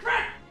 Prison your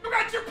crack! You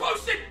got your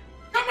potion!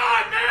 Come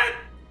on, man!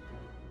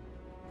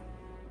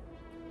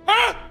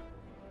 Huh?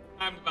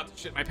 I'm about to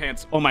shit my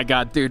pants. Oh my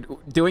god, dude.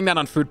 Doing that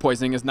on food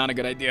poisoning is not a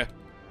good idea.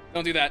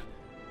 Don't do that.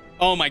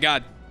 Oh my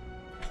god.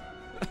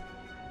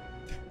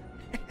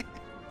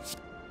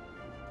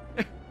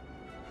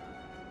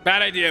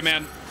 Bad idea,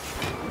 man.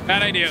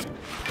 Bad idea.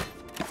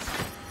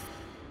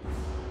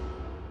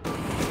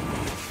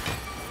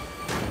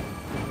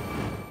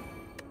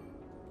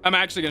 I'm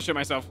actually gonna shit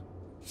myself.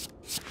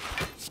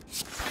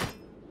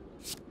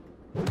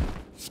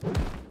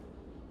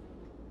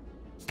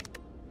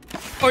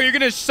 Oh, you're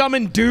gonna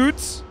summon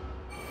dudes?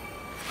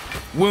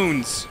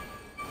 Wounds.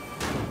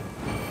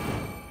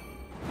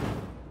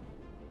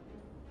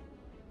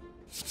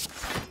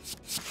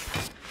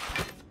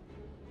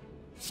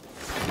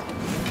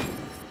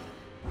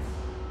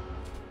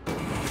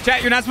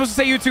 Chat, you're not supposed to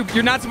say YouTube.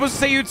 You're not supposed to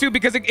say YouTube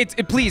because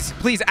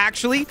please,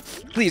 actually,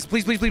 please.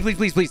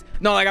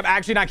 No, like, I'm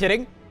actually not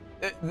kidding.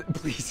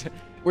 Please.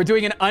 We're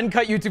doing an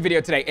uncut YouTube video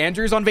today.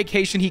 Andrew's on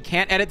vacation. He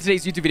can't edit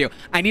today's YouTube video.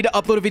 I need to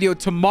upload a video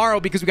tomorrow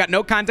because we got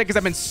no content because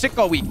I've been sick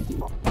all week.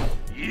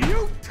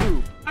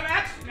 YouTube. I'm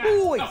actually not.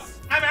 Boys, no,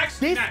 I'm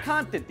actually this not.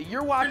 content that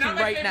you're watching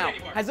right now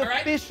anymore, has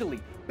officially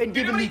been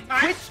You know given the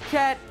how many Twitch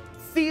chat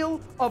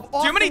seal of awesome. Do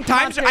you know how many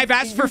times content I've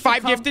asked that for you should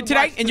 5 come gifted to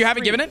today watch and the you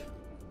haven't stream. given it?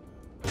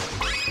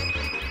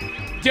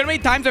 Do you know how many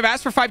times I've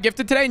asked for 5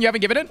 gifted today and you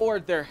haven't given it?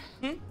 Or they're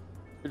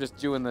just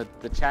doing the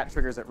chat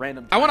triggers at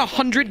random times. I want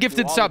 100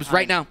 gifted subs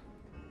right now.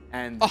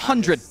 And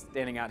 100. I'm just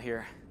standing out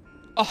here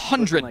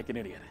 100. looking like an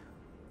idiot.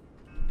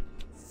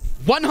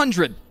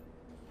 100. At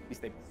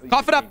least they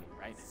Cough it up. pay me,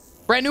 right?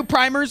 Brand new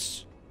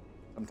primers.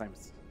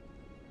 Sometimes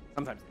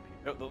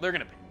they're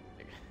gonna pay.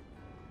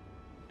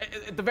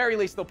 At the very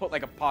least, they'll put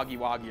like a Poggy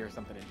Woggy or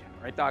something in channel,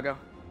 right, Doggo?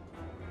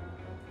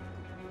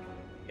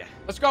 Yeah.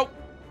 Let's go.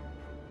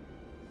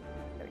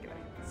 Gotta get out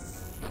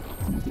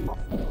of here.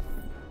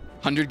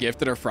 100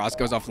 gifted or Frost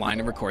goes offline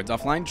and records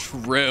offline.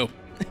 True.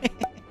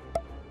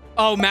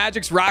 Oh,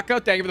 Magic's Rocco.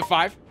 Thank you for the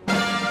 5.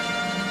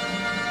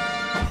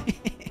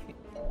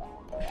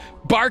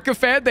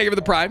 Barcafed. Thank you for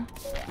the prime.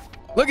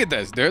 Look at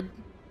this, dude.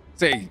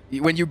 Say,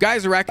 when you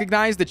guys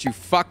recognize that you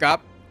fuck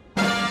up,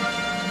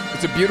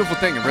 it's a beautiful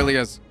thing. It really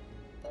is.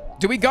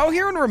 Do we go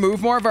here and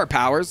remove more of our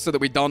powers so that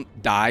we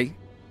don't die?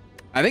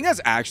 I think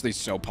that's actually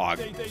so pog.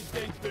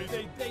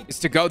 Is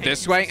to go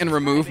this way and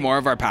remove more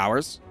of our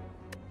powers.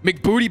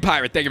 McBooty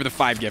Pirate, thank you for the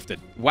 5 gifted.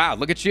 Wow,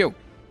 look at you.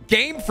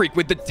 Game Freak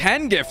with the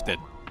 10 gifted.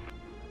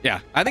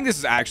 Yeah, I think this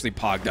is actually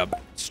pogged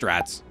up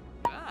strats.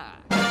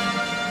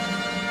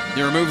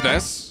 You remove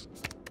this.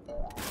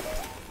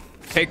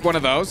 Take one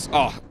of those.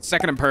 Oh,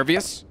 second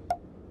impervious.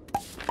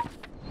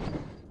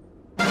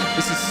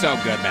 This is so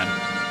good, man.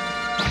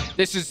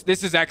 This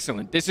is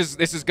excellent. This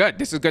is good.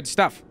 This is good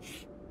stuff.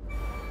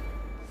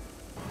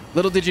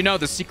 Little did you know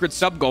the secret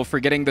sub goal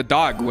for getting the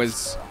dog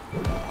was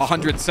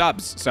 100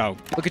 subs. So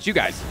look at you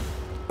guys.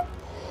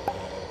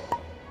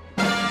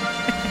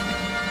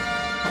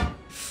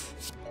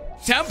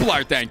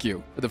 Templar, thank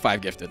you for the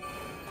 5 gifted.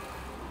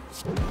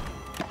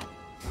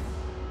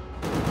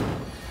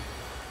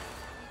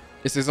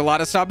 This is a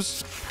lot of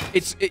subs.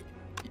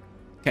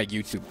 Okay,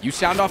 YouTube. You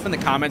sound off in the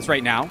comments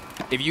right now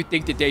if you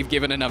think that they've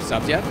given enough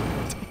subs yet.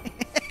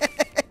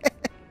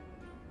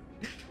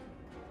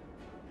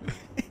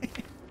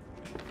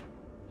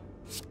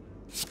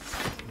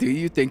 Do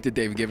you think that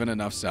they've given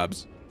enough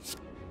subs?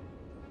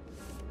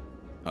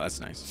 Oh, that's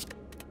nice.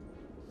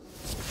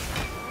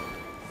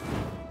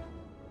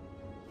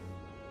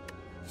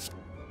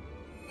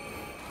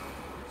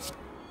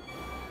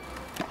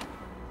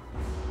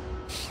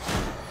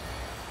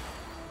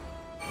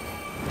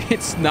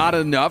 It's not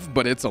enough,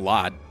 but it's a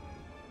lot.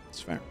 It's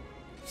fair.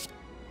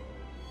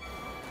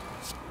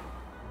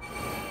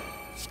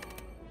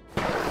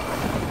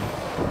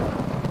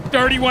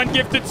 $31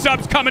 gifted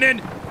subs coming in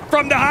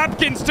from the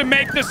Hopkins to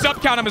make the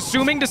sub count. I'm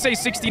assuming to say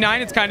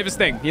 69. It's kind of his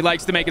thing. He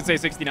likes to make it say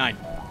 69.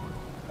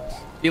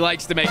 He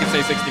likes to make it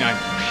say 69.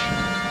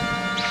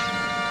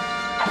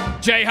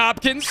 Jay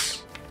Hopkins.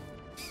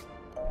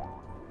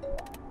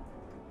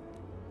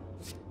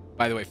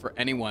 By the way, for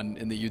anyone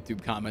in the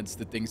YouTube comments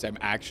that thinks I'm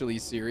actually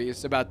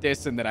serious about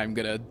this and that I'm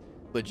going to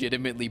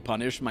legitimately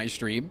punish my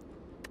stream,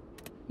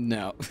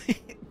 no.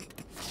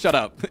 Shut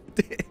up.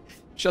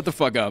 Shut the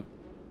fuck up.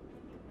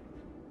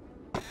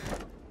 All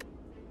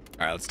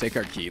right, let's take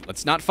our key.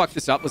 Let's not fuck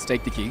this up. Let's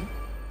take the key.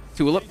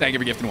 Tulip, thank you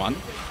for gifting 1.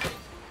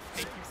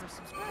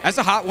 That's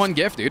a hot 1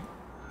 gift, dude.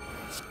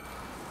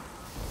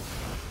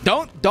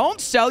 Don't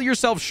sell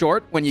yourself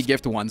short when you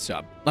gift 1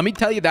 sub. Let me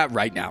tell you that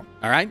right now,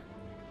 all right?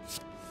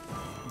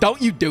 Don't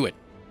you do it.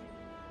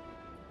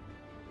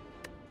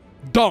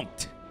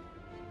 Don't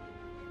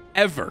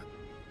ever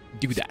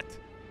do that.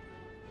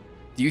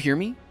 Do you hear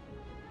me?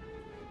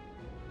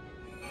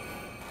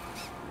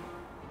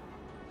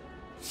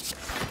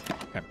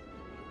 Okay.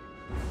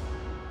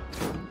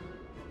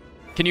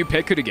 Can you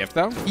pick who to gift,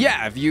 though?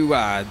 Yeah, if you,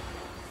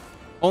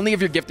 only if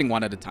you're gifting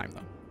 1 at a time,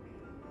 though.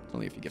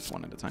 Only if you gift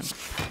 1 at a time.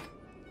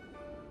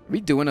 Are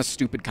we doing a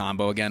stupid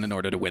combo again in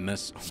order to win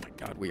this? Oh my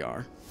god, we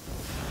are.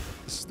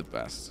 This is the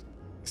best.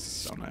 This is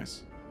so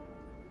nice.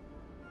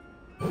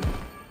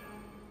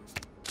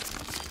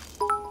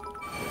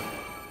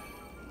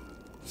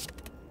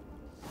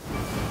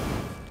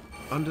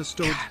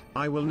 Understood.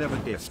 I will never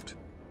gift.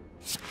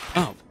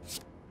 Oh.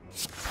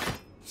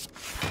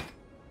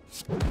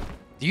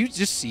 Do you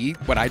just see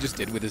what I just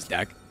did with his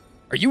deck?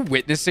 Are you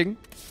witnessing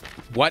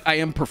what I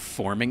am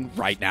performing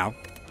right now?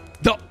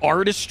 The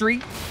artistry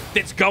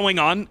that's going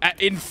on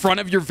in front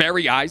of your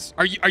very eyes.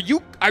 Are you?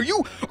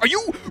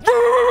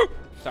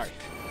 Sorry.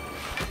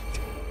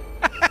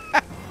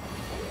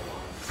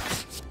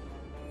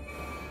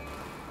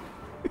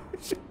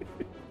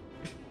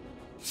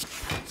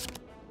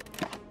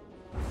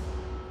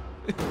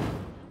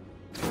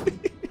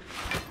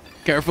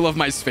 Careful of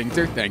my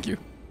sphincter. Thank you.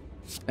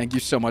 Thank you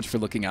so much for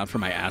looking out for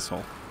my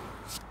asshole.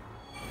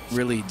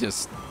 Really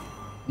just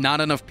not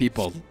enough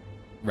people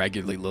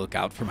regularly look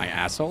out for my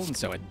asshole, and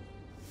so it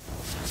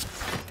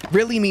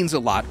really means a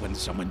lot when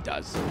someone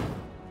does.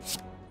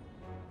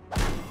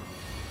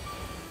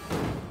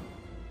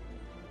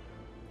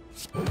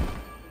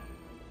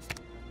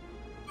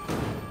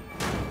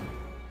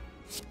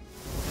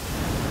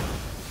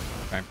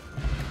 Okay.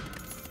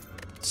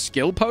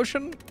 Skill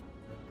potion?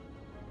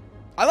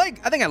 I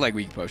think I like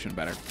weak potion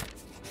better.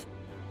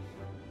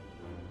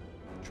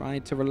 Try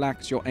to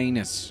relax your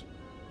anus.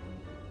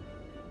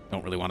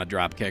 Don't really want to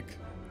drop kick.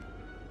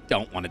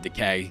 Don't want to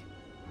decay.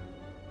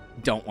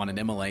 Don't want to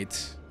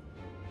immolate.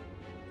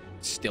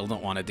 Still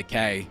don't want to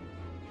decay.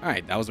 All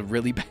right, that was a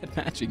really bad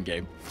matching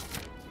game.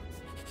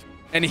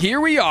 And here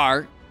we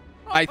are,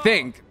 I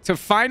think, to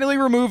finally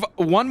remove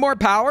 1 more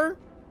power,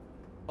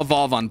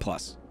 evolve on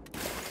plus.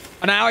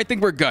 And now I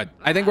think we're good.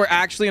 I think we're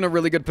actually in a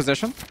really good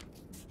position.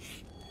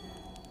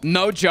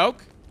 No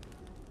joke.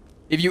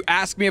 If you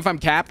ask me if I'm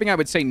capping, I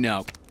would say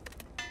no.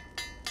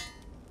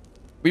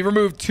 We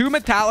removed 2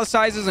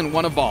 metallicizes and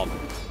 1 evolve.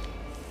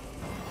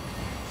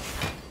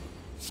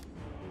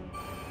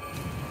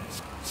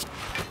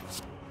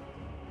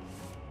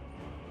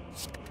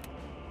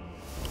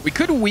 We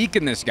could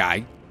weaken this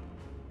guy.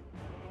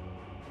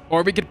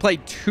 Or we could play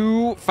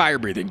 2 fire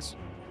breathings.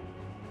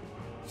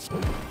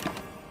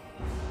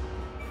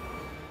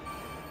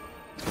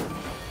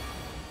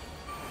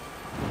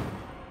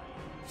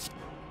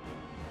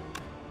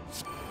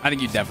 I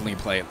think you definitely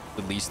play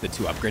at least the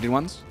 2 upgraded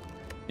ones.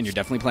 And you're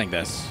definitely playing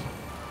this.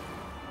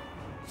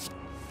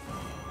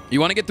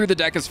 You want to get through the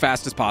deck as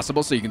fast as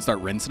possible so you can start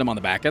rinsing them on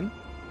the back end.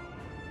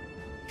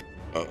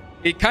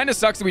 It kind of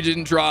sucks that we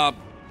didn't draw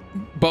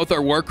both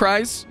our War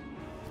Cries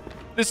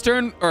this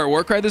turn, or our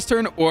War Cry this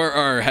turn, or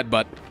our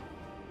Headbutt.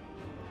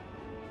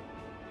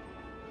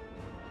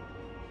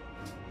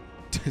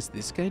 Does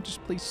this guy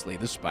just play Slay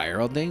the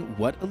Spire all day?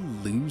 What a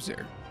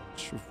loser.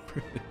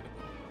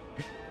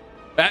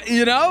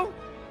 You know?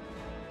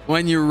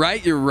 When you're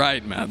right,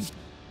 man.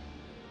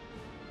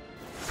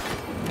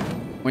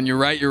 When you're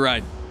right, you're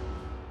right.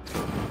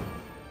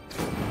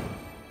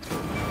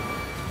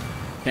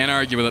 Can't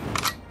argue with it.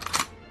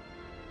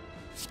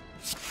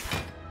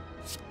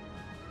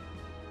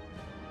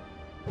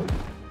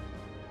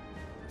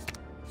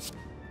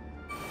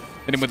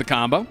 Hit him with a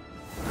combo.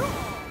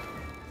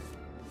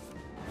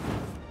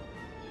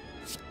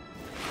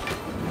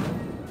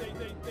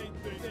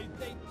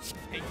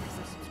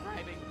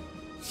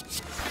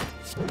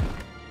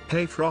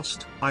 Hey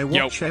Frost, I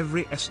watch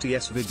every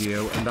STS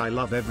video and I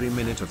love every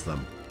minute of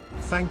them.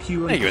 Thank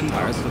you and keep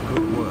up the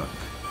good work.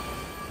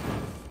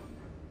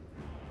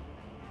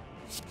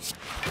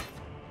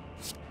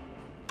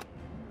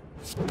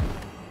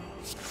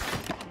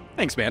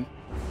 Thanks, man.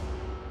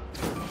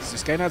 Is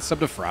this guy not sub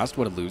to Frost?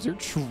 What a loser.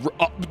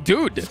 Oh,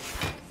 dude,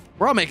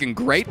 we're all making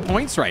great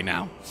points right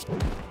now.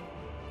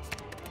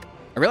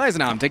 I realize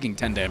now I'm taking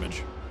 10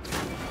 damage.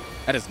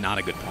 That is not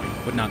a good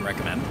point. Would not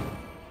recommend.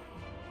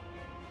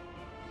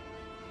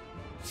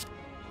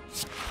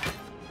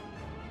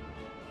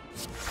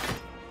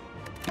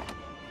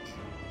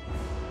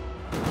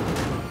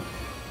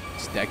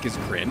 This deck is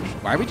cringe.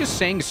 Why are we just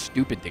saying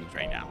stupid things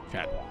right now,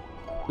 chat?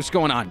 What's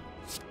going on?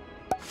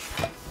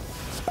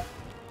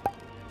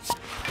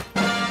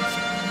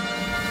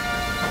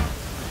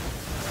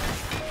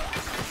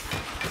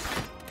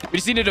 We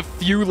just needed a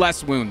few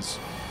less wounds.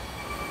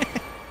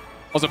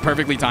 Also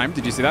perfectly timed.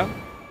 Did you see that?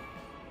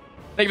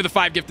 Thank you for the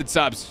 5 gifted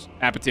subs,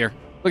 Apatir.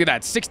 Look at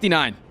that.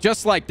 69.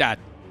 Just like that.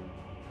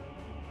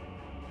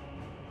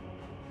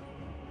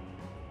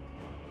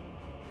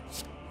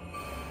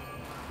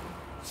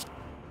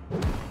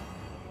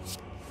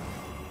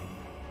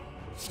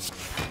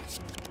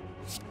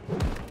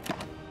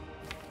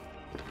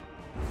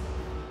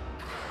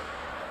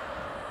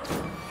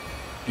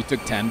 You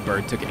took 10.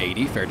 Bird took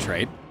 80. Fair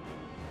trade.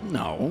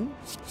 No.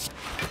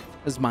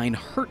 Because mine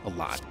hurt a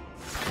lot.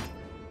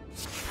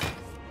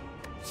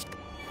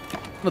 I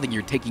don't think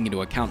you're taking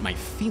into account my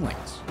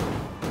feelings.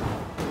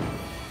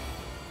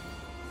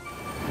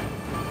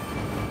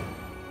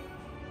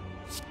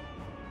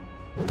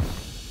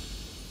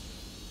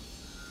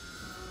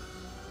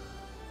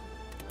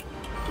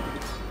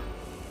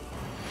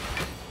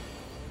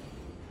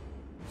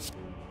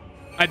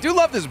 I do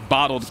love this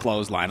bottled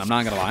clothesline, I'm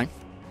not gonna lie.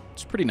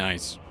 It's pretty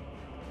nice.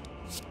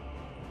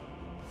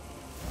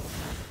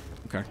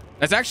 Okay.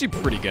 That's actually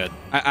pretty good.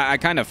 I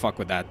kind of fuck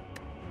with that.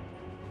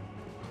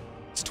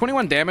 It's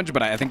 21 damage,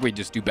 but I think we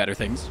just do better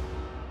things.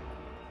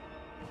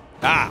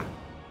 Ah!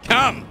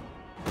 Come!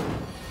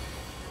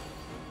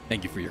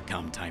 Thank you for your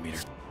cum, Time Eater.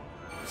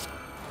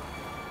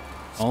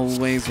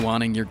 Always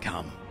wanting your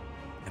cum.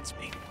 That's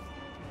me.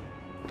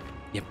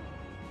 Yep.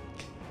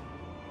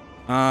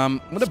 I'm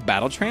gonna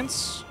Battle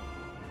Trance.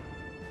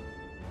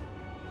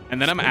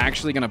 And then I'm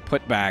actually gonna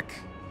put back...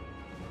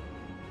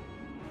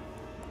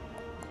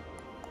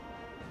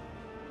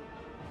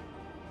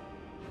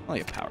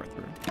 Probably a Power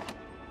Through.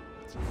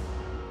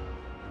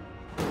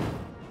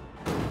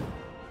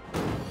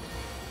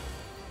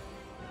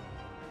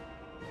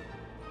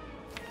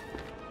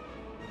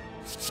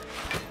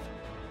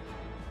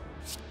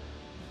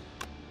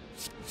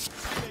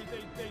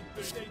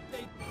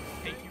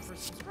 Thank you for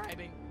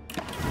subscribing.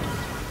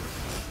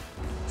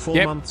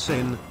 4 months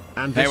in,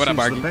 and this what up, is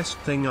Arky? the best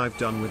thing I've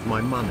done with my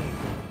money.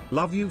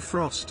 Love you,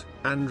 Frost,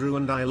 Andrew,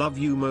 and I love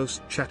you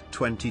most,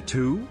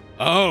 Chat22.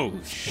 Oh,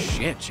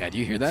 shit, Chad.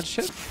 You hear that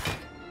shit?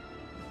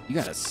 You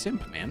got a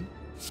simp, man.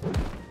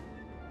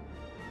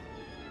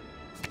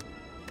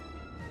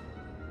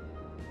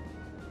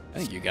 I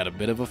think you got a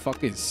bit of a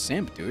fucking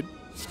simp, dude.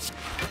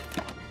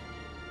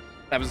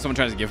 That was someone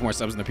tries to give more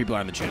subs than the people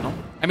on the channel.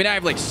 I mean, I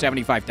have like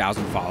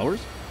 75,000 followers.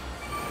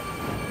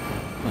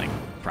 Like,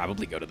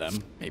 probably go to them,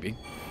 maybe.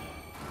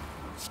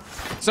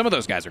 Some of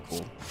those guys are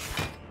cool.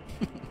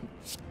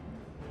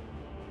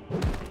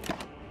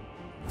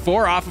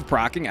 4 off of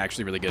procking,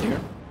 actually really good here.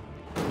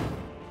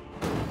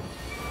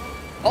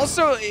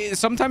 Also,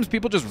 sometimes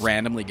people just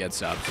randomly get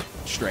subs,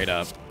 straight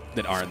up,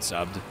 that aren't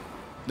subbed.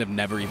 They've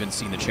never even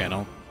seen the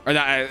channel. Or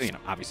that, you know,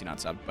 obviously not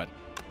subbed, but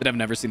that have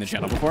never seen the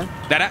channel before.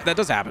 That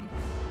does happen.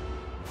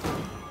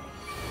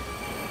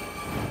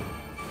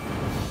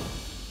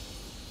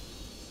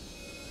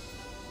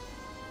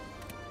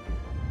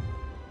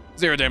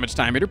 Zero damage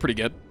time meter, pretty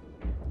good.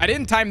 I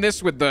didn't time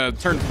this with the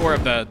turn 4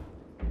 of the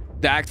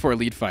Act 4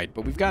 lead fight,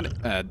 but we've got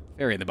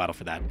Fairy in the battle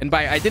for that. And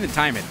by I didn't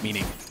time it,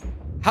 meaning,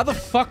 how the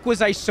fuck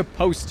was I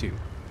supposed to?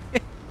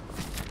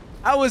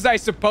 How was I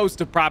supposed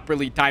to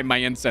properly time my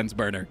incense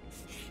burner?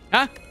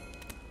 Huh?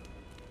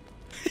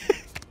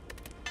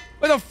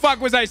 What the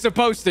fuck was I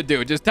supposed to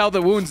do? Just tell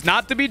the wounds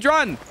not to be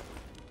drawn?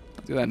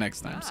 I'll do that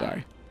next time,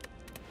 sorry.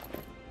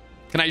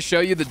 Can I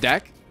show you the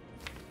deck?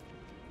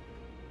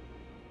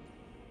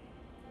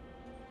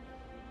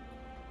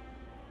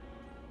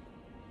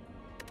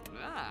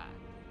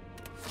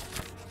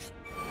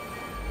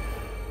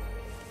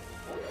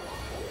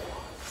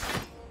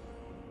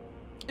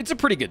 It's a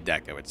pretty good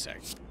deck, I would say.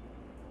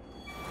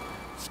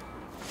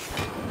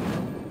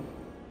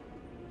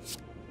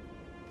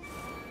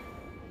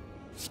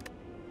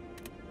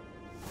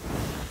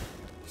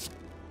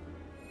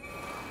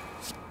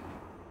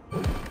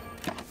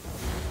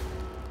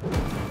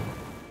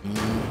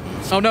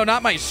 Oh, no,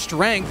 not my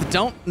strength.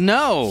 Don't,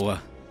 no.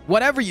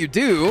 Whatever you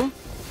do,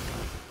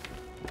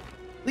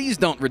 please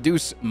don't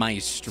reduce my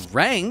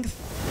strength.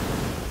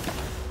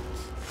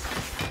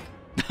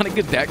 not a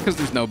good deck because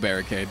there's no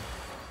barricade.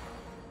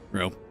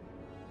 Real.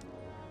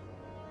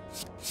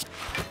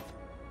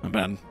 Not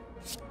bad. I'm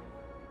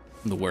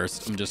the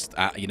worst. I'm just,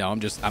 you know,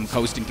 I'm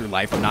coasting through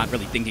life. I'm not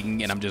really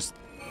thinking, and I'm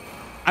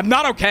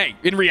not okay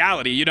in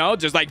reality, you know?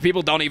 Just like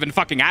people don't even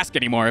fucking ask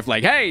anymore if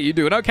like, hey, you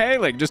doing okay?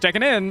 Like, just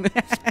checking in.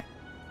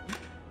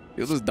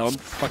 People just don't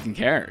fucking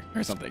care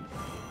or something,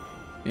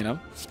 you know?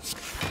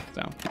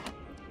 So.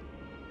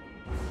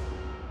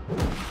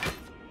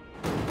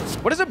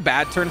 What is a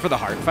bad turn for the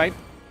heart fight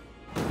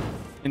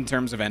in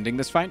terms of ending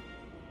this fight?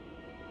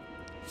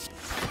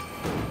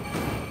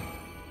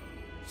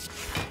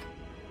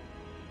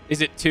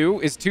 Is it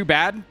 2? Is 2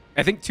 bad?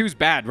 I think 2's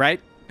bad, right?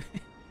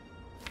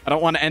 I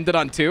don't want to end it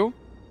on 2.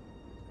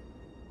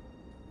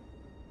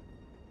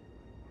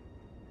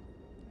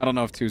 I don't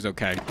know if 2's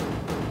okay.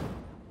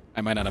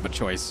 I might not have a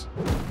choice.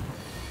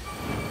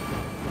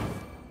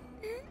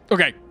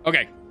 Okay,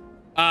 okay.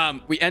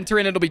 We enter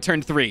in, it'll be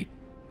turn 3.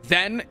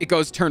 Then it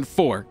goes turn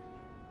 4,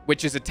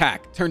 which is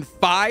attack. Turn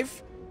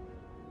 5.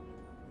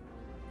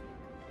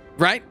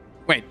 Right?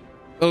 Wait.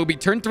 It'll be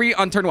turn 3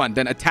 on turn 1.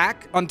 Then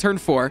attack on turn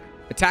 4.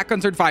 Attack on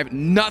turn 5.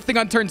 Nothing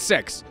on turn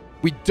 6.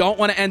 We don't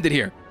want to end it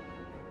here.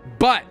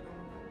 But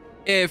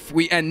if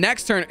we end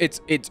next turn, it's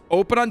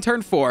open on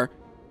turn 4.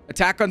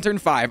 Attack on turn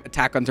 5.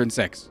 Attack on turn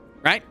 6.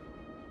 Right?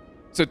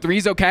 So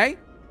 3's okay?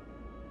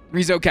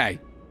 3's okay.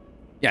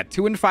 Yeah,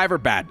 2 and 5 are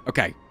bad.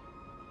 Okay.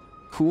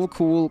 Cool,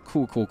 cool,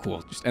 cool, cool,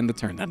 cool. Just end the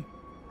turn then.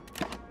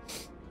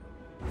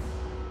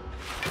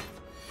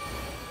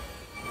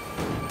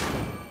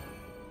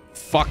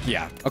 Fuck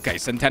yeah. Okay,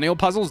 Centennial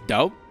Puzzle's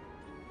dope.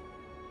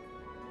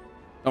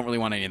 Don't really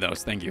want any of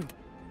those. Thank you.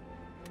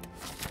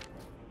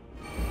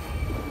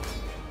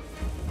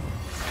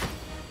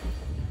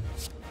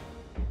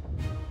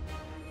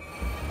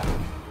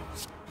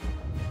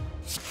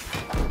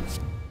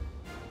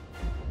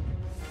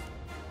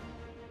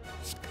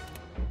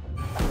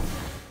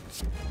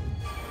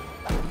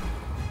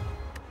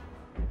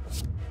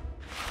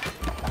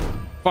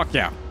 Fuck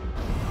yeah.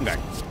 Okay.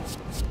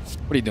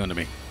 What are you doing to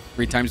me?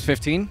 3 times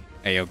 15?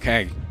 Hey,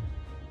 okay.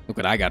 Look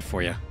what I got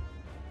for you.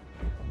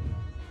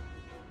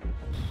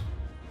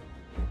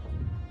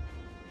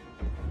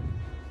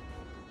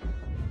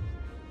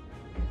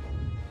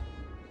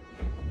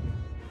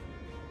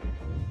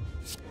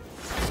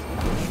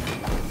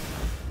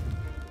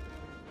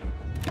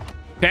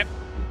 Okay.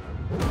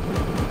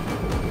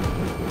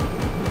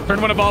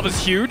 Turn 1 evolve is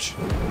huge.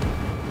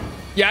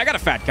 Yeah, I got a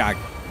fat cock.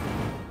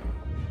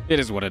 It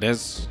is what it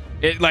is.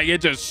 It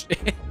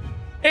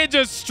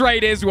just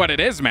straight is what it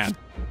is, man.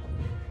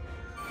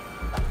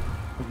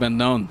 I've been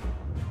known.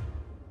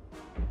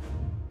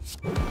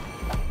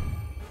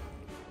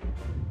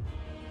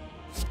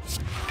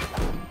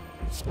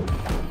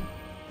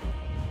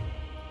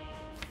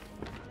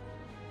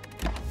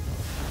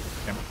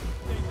 Okay.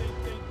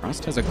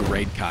 Frost has a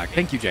great cock.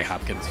 Thank you, Jay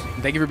Hopkins.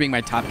 And thank you for being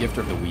my top gifter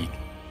of the week.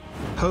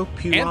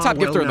 Hope you and are top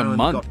well gifter of the now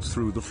month. And got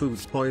through the food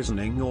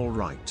poisoning all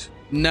right.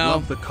 No.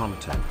 Love the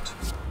content.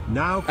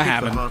 Now kick I the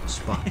haven't. hot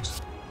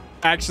spot.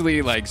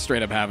 Actually, like,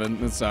 straight up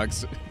haven't. It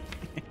sucks.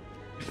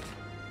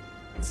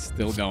 It's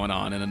still going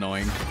on and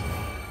annoying.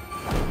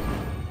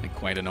 Like,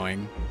 quite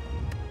annoying.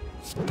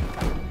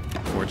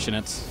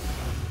 Fortunate.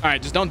 All right,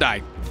 just don't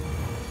die.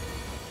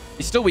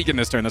 He's still weak in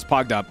this turn. That's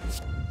pogged up.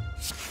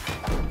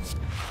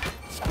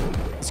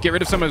 Let's get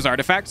rid of some of his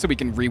artifacts so we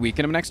can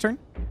re-weaken him next turn.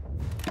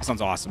 That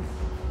sounds awesome.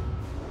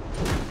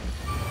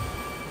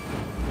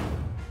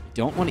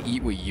 Don't want to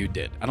eat what you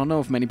did. I don't know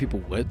if many people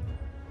would.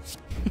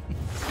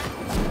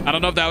 I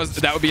don't know if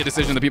that would be a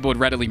decision that people would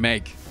readily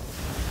make.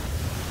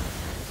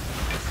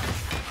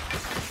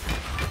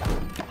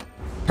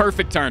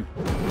 Perfect turn.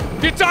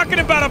 You're talking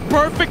about a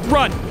perfect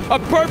run. A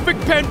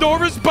perfect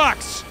Pandora's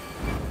box.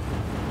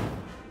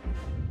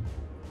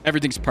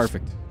 Everything's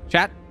perfect.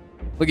 Chat,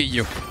 look at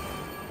you.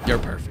 You're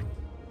perfect.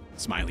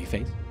 Smiley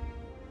face.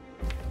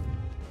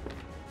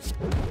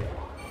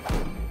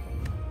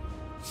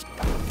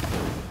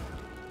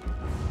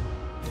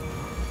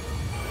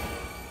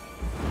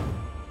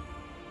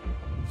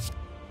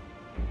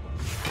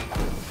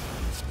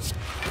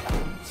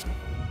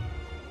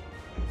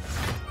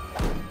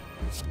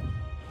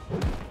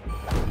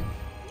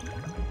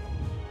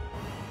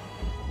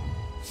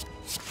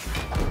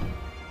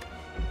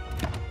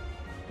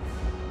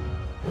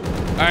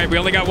 All right, we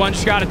only got 1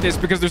 shot at this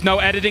because there's no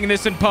editing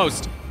this in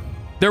post.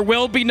 There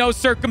will be no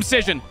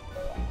circumcision.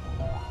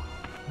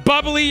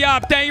 Bubbly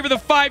Yop, thank you for the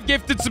 5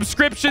 gifted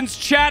subscriptions.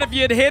 Chat, if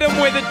you'd hit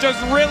him with it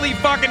just really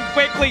fucking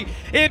quickly,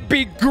 it'd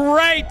be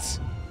great.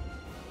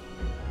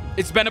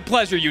 It's been a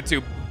pleasure,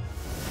 YouTube.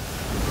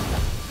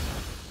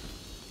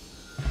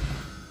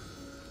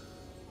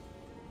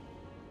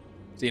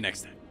 See you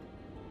next time.